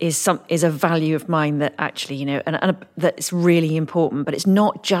is a value of mine that actually, and that's really important, but it's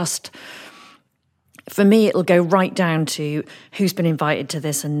not just, for me, it'll go right down to who's been invited to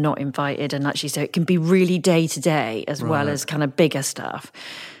this and not invited. And actually, so it can be really day to day as well as kind of bigger stuff.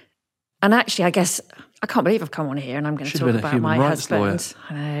 And actually, I guess, I can't believe I've come on here and I'm going to talk about my husband.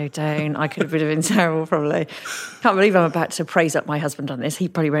 I know, don't. I could have been terrible, probably. Can't believe I'm about to praise up my husband on this. He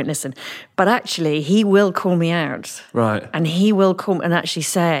probably won't listen. But actually, he will call me out. Right. And he will come and actually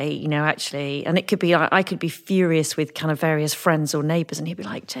say, and it could be, I could be furious with kind of various friends or neighbours, and he'd be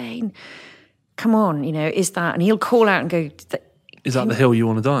like, Jane, come on, is that? And he'll call out and go, is that the hill you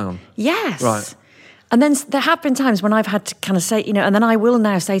want to die on? Yes. Right. And then there have been times when I've had to kind of say, and then I will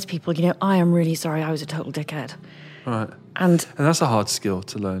now say to people, I am really sorry, I was a total dickhead. Right. And that's a hard skill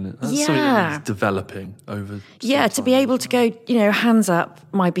to learn. That's something that's developing over to be able to go, hands up,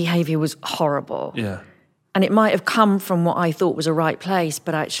 my behaviour was horrible. Yeah. And it might have come from what I thought was a right place,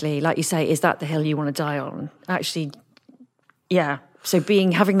 but actually, like you say, is that the hill you want to die on? Actually, yeah. So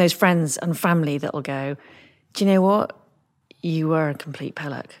having those friends and family that'll go, do you know what? You were a complete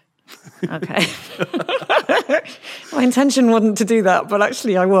pellock. Okay. My intention wasn't to do that, but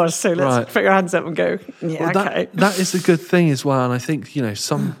actually I was. So let's put your hands up and go, yeah, well, okay. That is a good thing as well. And I think,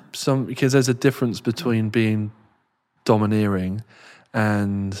 some because there's a difference between being domineering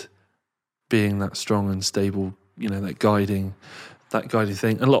and being that strong and stable, that guiding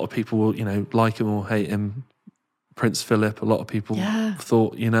thing. A lot of people will, like him or hate him. Prince Philip, a lot of people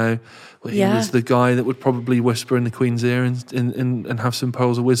thought, he was the guy that would probably whisper in the Queen's ear and have some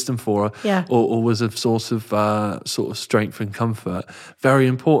pearls of wisdom for her, or was a source of sort of strength and comfort. Very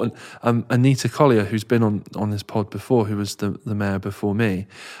important. Anita Collier, who's been on this pod before, who was the mayor before me,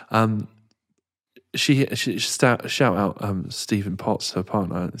 she shout out Stephen Potts, her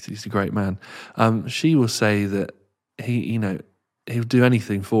partner. He's a great man. She will say that he'll do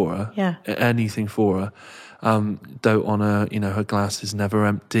anything for her, anything for her. Dote on her, her glass is never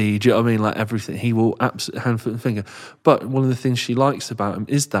empty. Do you know what I mean? Like everything, he will absolutely hand, foot and finger. But one of the things she likes about him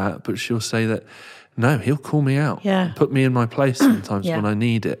is that, but she'll say that, no, he'll call me out, and put me in my place sometimes when I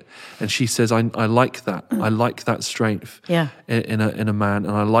need it. And she says, I like that. I like that strength in a man,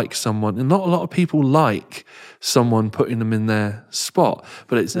 and I like someone. And not a lot of people like someone putting them in their spot,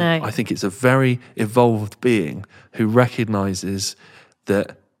 but I think it's a very evolved being who recognises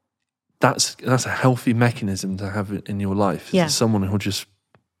that that's a healthy mechanism to have in your life. Someone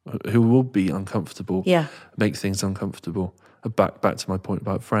who will be uncomfortable, make things uncomfortable. Back to my point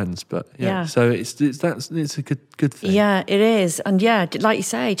about friends, but so it's a good thing. Yeah, it is, and like you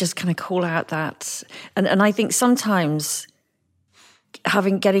say, just kind of call out that, and I think sometimes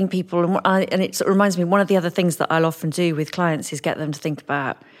getting people, and it sort of reminds me, one of the other things that I'll often do with clients is get them to think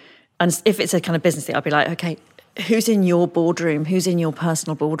about, and if it's a kind of business thing, I'll be like, okay, who's in your boardroom? Who's in your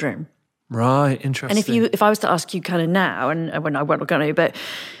personal boardroom? Right, interesting. And if I was to ask you kind of now, and when I won't going to, but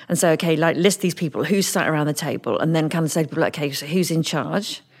and say, okay, like list these people who's sat around the table, and then kind of say to people, okay, so who's in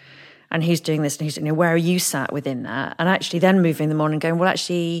charge, and who's doing this, and who's where are you sat within that, and actually then moving them on and going, well,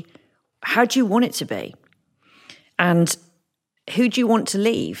 actually, how do you want it to be, and who do you want to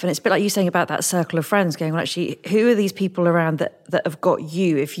leave? And it's a bit like you saying about that circle of friends, going, well, actually, who are these people around that have got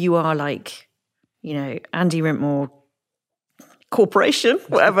you? If you are like, Andy Rintmore. Corporation,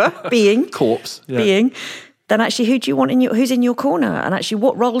 whatever, being, being, then actually who do you want who's in your corner, and actually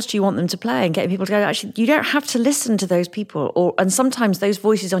what roles do you want them to play, and getting people to go, actually you don't have to listen to those people, and sometimes those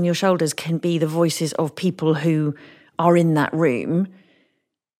voices on your shoulders can be the voices of people who are in that room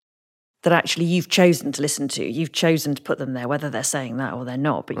that actually you've chosen to listen to, you've chosen to put them there, whether they're saying that or they're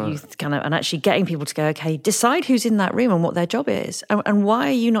not, but you kind of, and actually getting people to go, okay, decide who's in that room and what their job is, and why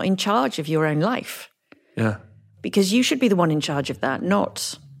are you not in charge of your own life? Because you should be the one in charge of that,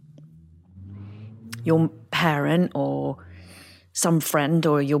 not your parent or some friend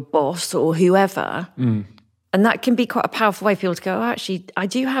or your boss or whoever. And that can be quite a powerful way for people to go, oh, actually, I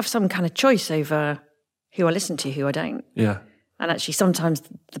do have some kind of choice over who I listen to, who I don't. And actually, sometimes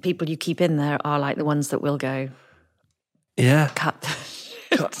the people you keep in there are like the ones that will go, cut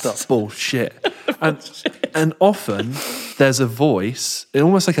that bullshit. And often there's a voice,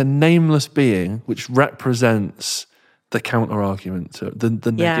 almost like a nameless being, which represents the counter argument to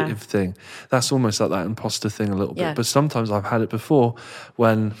the negative thing. That's almost like that imposter thing a little bit. But sometimes I've had it before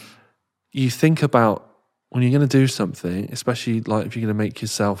when you think about when you're going to do something, especially like if you're going to make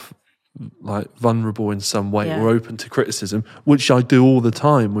yourself like vulnerable in some way or open to criticism, which I do all the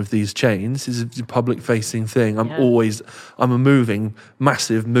time with these chains. This is a public facing thing. I'm a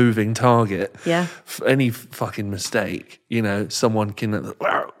massive moving target. For any fucking mistake, someone can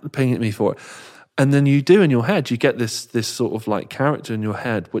ping at me for it. And then you do in your head, you get this sort of like character in your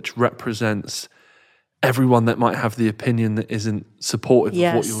head which represents everyone that might have the opinion that isn't supportive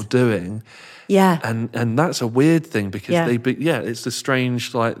of what you're doing. And that's a weird thing because it's the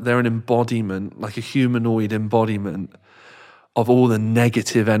strange, like they're an embodiment, like a humanoid embodiment of all the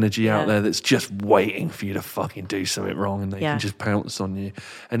negative energy out there that's just waiting for you to fucking do something wrong, and they can just pounce on you.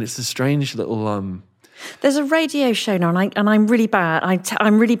 And it's a strange little There's a radio show now, and I'm really bad.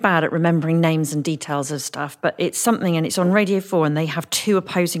 I'm really bad at remembering names and details of stuff, but it's something, and it's on Radio 4, and they have two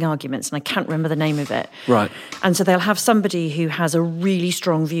opposing arguments, and I can't remember the name of it. Right. And so they'll have somebody who has a really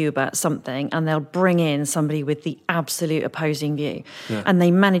strong view about something, and they'll bring in somebody with the absolute opposing view. And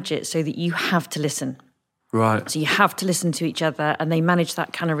they manage it so that you have to listen. Right. So you have to listen to each other, and they manage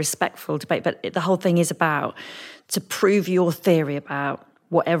that kind of respectful debate. But the whole thing is about to prove your theory about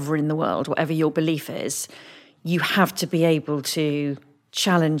whatever in the world, whatever your belief is, you have to be able to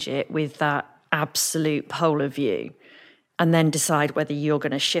challenge it with that absolute polar view and then decide whether you're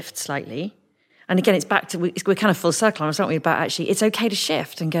going to shift slightly And again, it's back to, we're kind of full circle, aren't we? About actually, it's okay to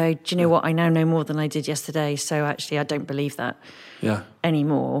shift and go, do you know what? I now know more than I did yesterday. So actually, I don't believe that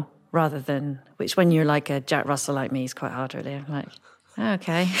anymore. Rather than, which when you're like a Jack Russell like me, is quite hard, really. I'm like,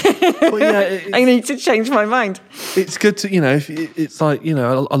 okay. Well, I need to change my mind. It's good to, it's like,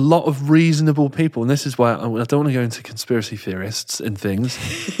 a lot of reasonable people, and this is why I don't want to go into conspiracy theorists and things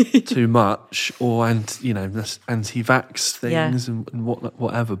too much, or, anti-vax things and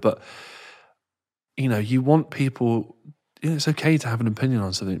whatever, but, you want people, it's okay to have an opinion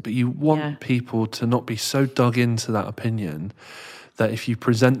on something, but you want people to not be so dug into that opinion that if you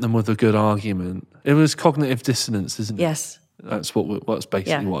present them with a good argument, it was cognitive dissonance, isn't it? Yes. That's what's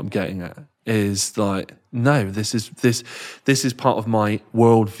basically what I'm getting at. Is like, no, this is part of my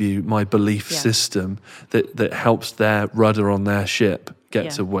worldview, my belief system that helps their rudder on their ship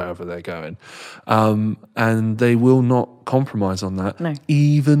get to wherever they're going, and they will not compromise on that,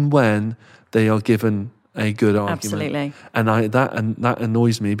 even when they are given a good argument. Absolutely. And that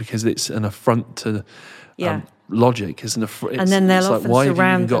annoys me because it's an affront to logic, isn't it? And then they'll often why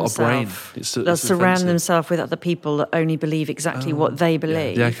surround have you even got a brain? themselves. They'll surround themselves with other people that only believe exactly what they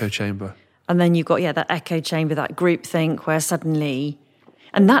believe. The echo chamber. And then you've got that echo chamber, that group think, where suddenly,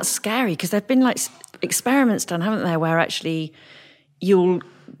 and that's scary because there've been like experiments done, haven't there, where actually you'll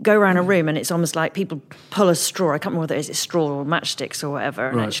go around a room and it's almost like people pull a straw. I can't remember whether it's a straw or matchsticks or whatever,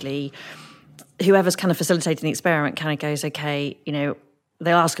 and actually whoever's kind of facilitating the experiment kind of goes, okay,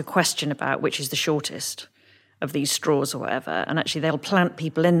 they'll ask a question about which is the shortest of these straws or whatever, and actually they'll plant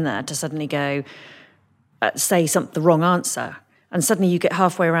people in there to suddenly go say the wrong answer, and suddenly you get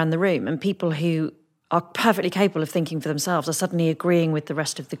halfway around the room and people who are perfectly capable of thinking for themselves are suddenly agreeing with the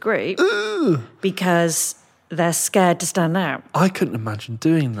rest of the group because they're scared to stand out. I couldn't imagine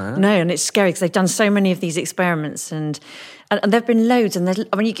doing that. No, and it's scary because they've done so many of these experiments, and there've been loads. And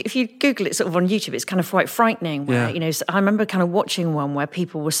if you Google it sort of on YouTube, it's kind of quite frightening. Where, so I remember kind of watching one where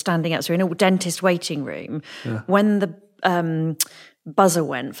people were standing out. So in a dentist waiting room, when the buzzer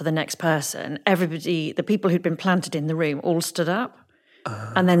went for the next person, the people who'd been planted in the room all stood up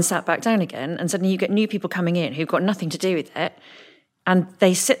and then sat back down again. And suddenly you get new people coming in who've got nothing to do with it. And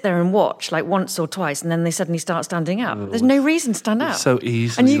they sit there and watch like once or twice, and then they suddenly start standing up. There's no reason to stand up. So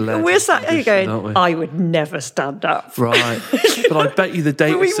easy. And we're sat there going, I would never stand up. Right. But I bet you the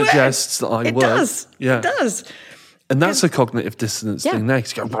data suggests that I would. It does. Yeah. It does. And that's a cognitive dissonance thing there. You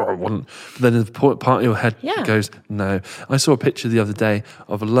go, but then the part of your head goes, no. I saw a picture the other day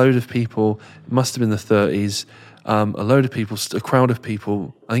of a load of people, it must have been the 30s, a crowd of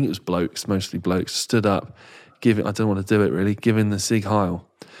people, I think it was blokes, mostly blokes, stood up, I don't want to do it really, giving the Sieg Heil,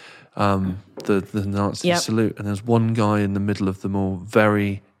 the Nazi salute. And there's one guy in the middle of them all,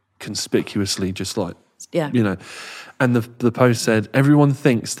 very conspicuously, just like, and the post said, everyone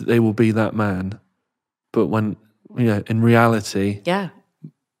thinks that they will be that man, but when, in reality,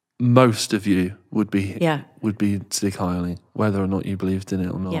 most of you would be Sieg Heiling, whether or not you believed in it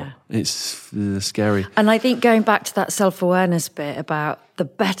or not. Yeah. It's scary. And I think going back to that self-awareness bit about the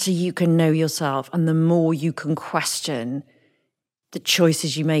better you can know yourself and the more you can question the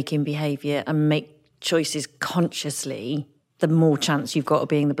choices you make in behaviour and make choices consciously, the more chance you've got of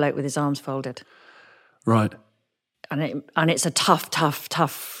being the bloke with his arms folded. Right. And it's a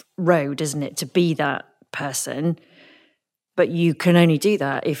tough road, isn't it, to be that person. But you can only do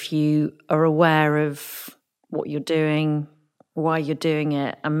that if you are aware of what you're doing, why you're doing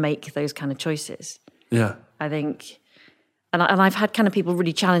it, and make those kind of choices. Yeah. I think, and I've had kind of people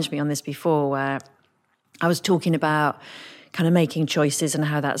really challenge me on this before, where I was talking about kind of making choices and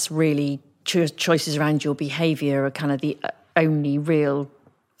how that's really choices around your behaviour are kind of the only real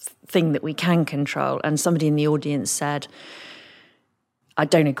thing that we can control. And somebody in the audience said, I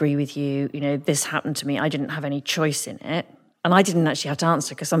don't agree with you, this happened to me, I didn't have any choice in it. And I didn't actually have to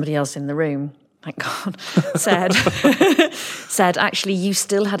answer because somebody else in the room, thank God, said, actually, you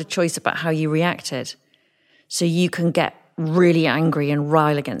still had a choice about how you reacted. So you can get really angry and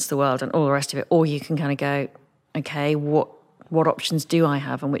rile against the world and all the rest of it, or you can kind of go, okay, what options do I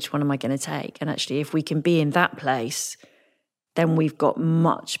have and which one am I going to take? And actually, if we can be in that place, then we've got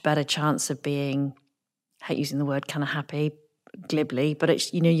much better chance of being, I hate using the word kind of happy, glibly, but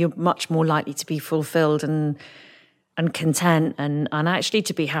it's, you're much more likely to be fulfilled and content and actually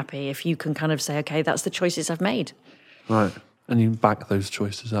to be happy if you can kind of say, okay, that's the choices I've made. Right. And you back those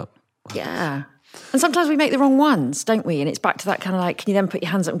choices up. Yeah. And sometimes we make the wrong ones, don't we? And it's back to that kind of like, can you then put your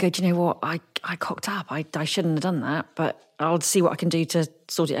hands up and go, do you know what? I cocked up. I shouldn't have done that, but I'll see what I can do to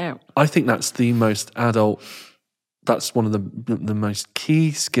sort it out. I think that's the most adult, that's one of the most key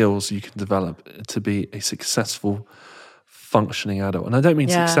skills you can develop to be a successful, functioning adult. And I don't mean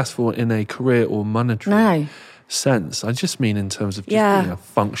successful in a career or monetary sense. I just mean in terms of just being a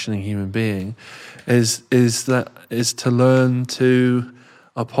functioning human being, is to learn to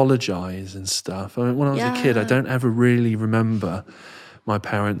apologize and stuff. I mean, when I was a kid, I don't ever really remember my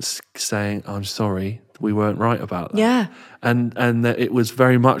parents saying, "I'm sorry, we weren't right about that." Yeah. And that it was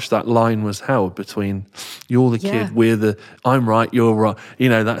very much that line was held between you're the kid, I'm right, you're right. You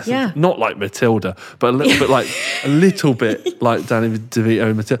know, that's not like Matilda, but a little bit like Danny DeVito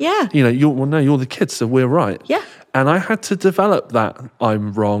and Matilda. Yeah. You know, you're the kid, so we're right. Yeah. And I had to develop that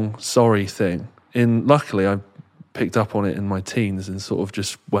I'm wrong, sorry thing. Luckily, I picked up on it in my teens and sort of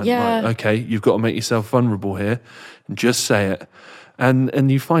just went like, okay, you've got to make yourself vulnerable here and just say it. And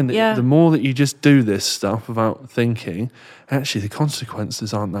you find that the more that you just do this stuff without thinking, actually the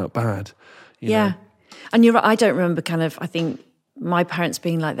consequences aren't that bad. You know? And you're right, I don't remember I think my parents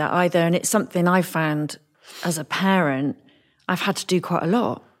being like that either. And it's something I found as a parent, I've had to do quite a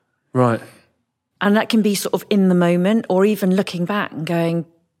lot. Right. And that can be sort of in the moment or even looking back and going,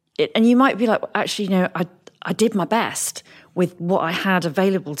 and you might be like, actually, you know, I did my best with what I had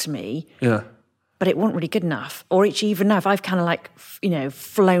available to me. Yeah. But it wasn't really good enough. Or even now, if I've kind of like, you know,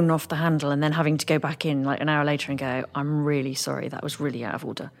 flown off the handle and then having to go back in like an hour later and go, I'm really sorry, that was really out of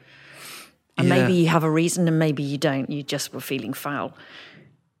order. And maybe you have a reason and maybe you don't, you just were feeling foul.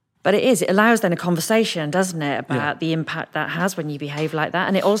 But it allows then a conversation, doesn't it, about the impact that has when you behave like that.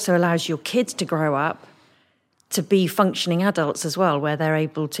 And it also allows your kids to grow up to be functioning adults as well, where they're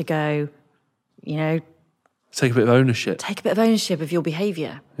able to go, you know... Take a bit of ownership. Take a bit of ownership of your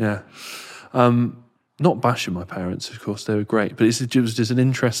behaviour. Yeah. Not bashing my parents, of course, they were great, but it was just an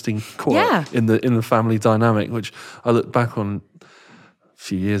interesting quirk in the family dynamic, which I look back on a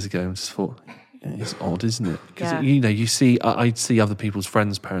few years ago and just thought, it's odd, isn't it? Because you know, I'd see other people's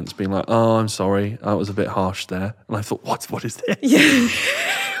friends' parents being like, "Oh, I'm sorry, that was a bit harsh there," and I thought, what is this? Yeah.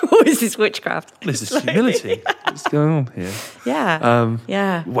 What is this witchcraft? This is humility. What's going on here?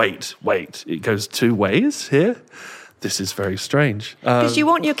 Yeah. Wait, it goes two ways here. This is very strange. Because you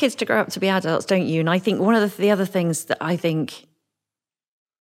want your kids to grow up to be adults, don't you? And I think one of the other things that I think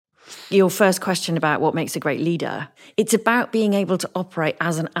your first question about what makes a great leader, it's about being able to operate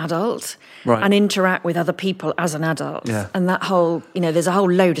as an adult and interact with other people as an adult. Yeah. And that whole, you know, there's a whole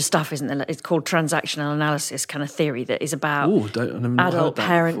load of stuff, isn't there? It's called transactional analysis kind of theory that is about adult,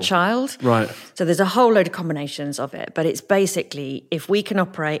 parent, child. Right. So there's a whole load of combinations of it, but it's basically if we can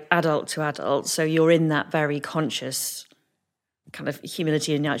operate adult to adult, so you're in that very conscious kind of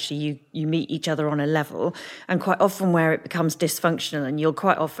humility and actually you meet each other on a level, and quite often where it becomes dysfunctional, and you'll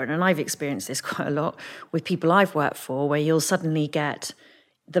quite often, and I've experienced this quite a lot with people I've worked for, where you'll suddenly get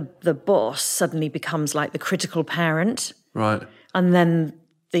the boss suddenly becomes like the critical parent, right, and then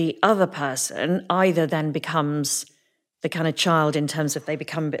the other person either then becomes the kind of child in terms of they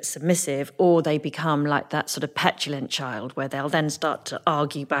become a bit submissive, or they become like that sort of petulant child where they'll then start to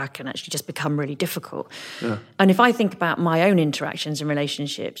argue back and actually just become really difficult. Yeah. And if I think about my own interactions and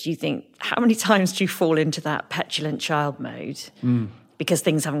relationships, you think, how many times do you fall into that petulant child mode because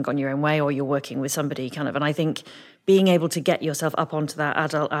things haven't gone your own way or you're working with somebody kind of, and I think being able to get yourself up onto that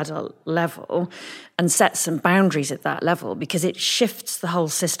adult level and set some boundaries at that level, because it shifts the whole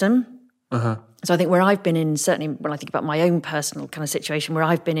system. Uh-huh. So I think where I've been in, certainly when I think about my own personal kind of situation, where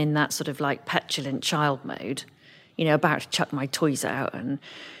I've been in that sort of like petulant child mode, you know, about to chuck my toys out and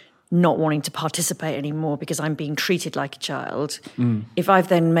not wanting to participate anymore because I'm being treated like a child. If I've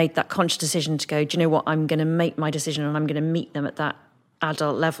then made that conscious decision to go, do you know what, I'm going to make my decision and I'm going to meet them at that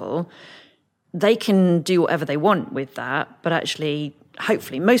adult level, they can do whatever they want with that, but actually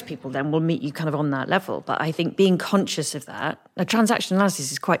hopefully most people then will meet you kind of on that level. But I think being conscious of that, a transactional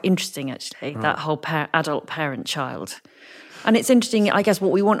analysis is quite interesting actually, that whole adult parent child. And it's interesting, I guess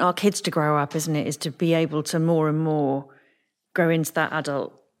what we want our kids to grow up, isn't it, is to be able to more and more grow into that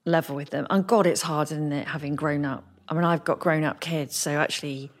adult level with them. And God, it's hard, isn't it, having grown up. I mean, I've got grown up kids, so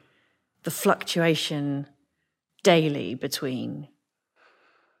actually the fluctuation daily between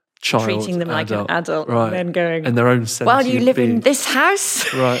treating them like an adult and then going, and their own sense well, you live in this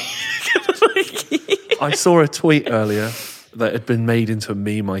house? Right. I saw a tweet earlier that had been made into a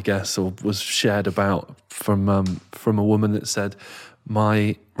meme, I guess, or was shared about from a woman that said,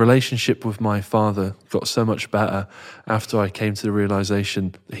 my relationship with my father got so much better after I came to the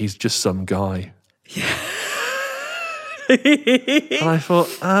realisation that he's just some guy. Yeah. And I thought,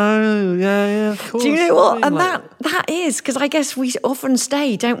 oh, yeah, of course. Do you know what? And that is, because I guess we often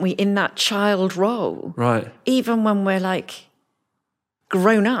stay, don't we, in that child role. Right. Even when we're like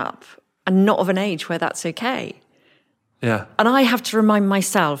grown up and not of an age where that's okay. Yeah. And I have to remind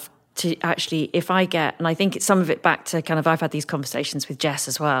myself to actually, if I get, and I think it's some of it back to kind of, I've had these conversations with Jess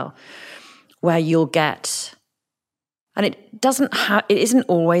as well, where you'll get, and it isn't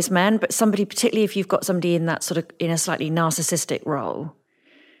always men, but somebody, particularly if you've got somebody in that sort of, in a slightly narcissistic role,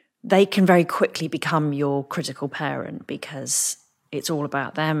 they can very quickly become your critical parent because it's all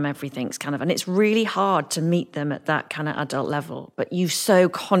about them, everything's kind of, and it's really hard to meet them at that kind of adult level. But you've so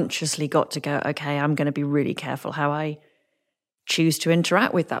consciously got to go, okay, I'm going to be really careful how I choose to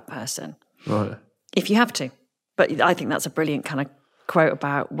interact with that person. Right. If you have to. But I think that's a brilliant kind of quote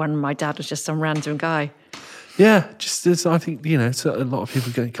about when my dad was just some random guy. Yeah, just as I think, so a lot of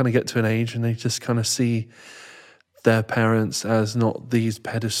people kind of get to an age and they just kind of see their parents as not these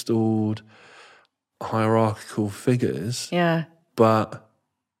pedestaled hierarchical figures. Yeah. But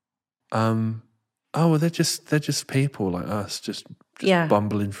they're just people like us, just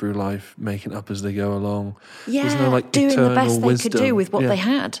bumbling through life, making it up as they go along. Yeah, there's no like doing eternal the best wisdom. They could do with what they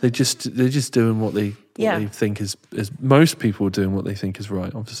had. They're just doing what they think is most people are doing what they think is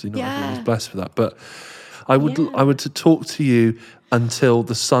right. Obviously, not everyone's blessed for that, but I would to talk to you until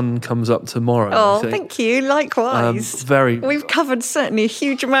the sun comes up tomorrow. Oh, thank you. Likewise. We've covered certainly a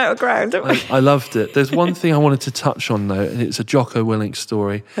huge amount of ground, haven't we? I loved it. There's one thing I wanted to touch on though, and it's a Jocko Willink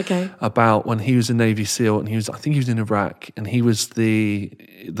story. Okay. About when he was a Navy SEAL, and I think he was in Iraq, and he was the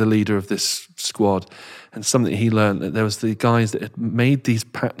leader of this squad. And something he learned, that there was the guys that had made these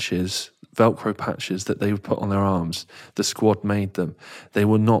patches, Velcro patches that they would put on their arms. The squad made them. They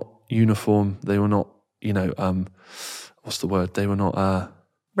were not uniform. They were not, what's the word? They were not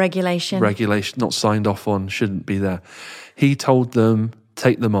regulation, not signed off on, shouldn't be there. He told them,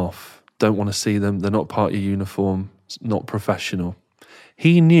 take them off. Don't want to see them. They're not part of your uniform. It's not professional.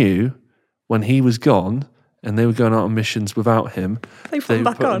 He knew when he was gone and they were going out on missions without him, they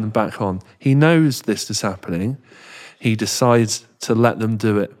were putting them back on. He knows this is happening. He decides to let them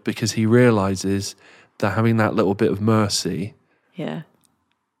do it because he realizes that having that little bit of mercy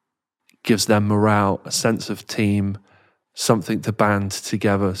gives them morale, a sense of team, something to band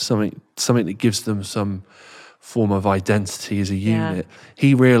together, something that gives them some form of identity as a unit.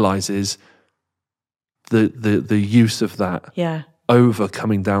 He realizes the use of that over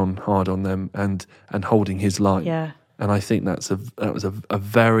coming down hard on them and holding his line. Yeah. And I think that was a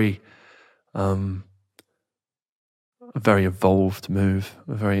very evolved move,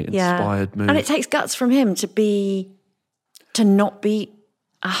 a very inspired move. And it takes guts from him to not be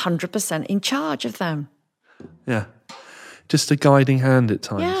 100% in charge of them. Yeah. Just a guiding hand at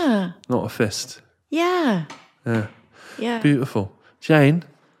times. Yeah. Not a fist. Yeah. Yeah. Yeah. Beautiful. Jane,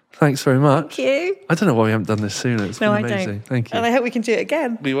 thanks very much. Thank you. I don't know why we haven't done this sooner. It's been amazing. I don't. Thank you. And I hope we can do it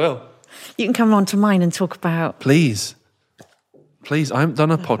again. We will. You can come on to mine and talk about... Please. I haven't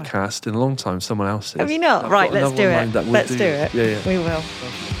done a podcast in a long time. Someone else is. Have you not? Right, let's do it. Let's do it. Yeah. We will.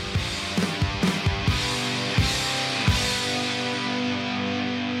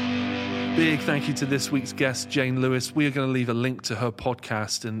 Big thank you to this week's guest, Jayne Lewis. We are going to leave a link to her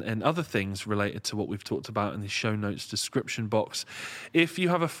podcast and other things related to what we've talked about in the show notes description box. If you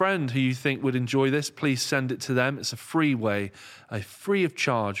have a friend who you think would enjoy this, please send it to them. It's a free of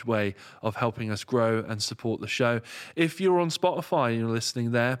charge way of helping us grow and support the show. If you're on Spotify and you're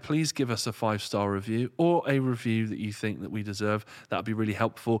listening there, please give us a 5-star review or a review that you think that we deserve. That would be really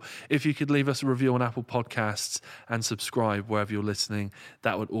helpful. If you could leave us a review on Apple Podcasts and subscribe wherever you're listening,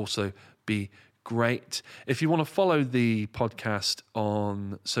 that would also be great. If you want to follow the podcast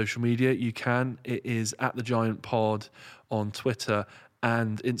on social media, you can. It is at The Giant Pod on Twitter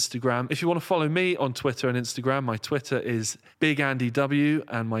and Instagram. If you want to follow me on Twitter and Instagram, my Twitter is BigAndyW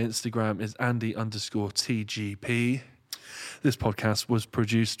and my Instagram is Andy_TGP. This podcast was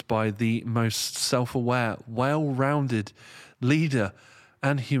produced by the most self-aware, well-rounded leader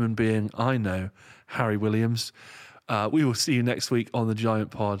and human being I know, Harry Williams. We will see you next week on The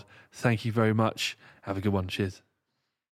Giant Pod. Thank you very much. Have a good one. Cheers.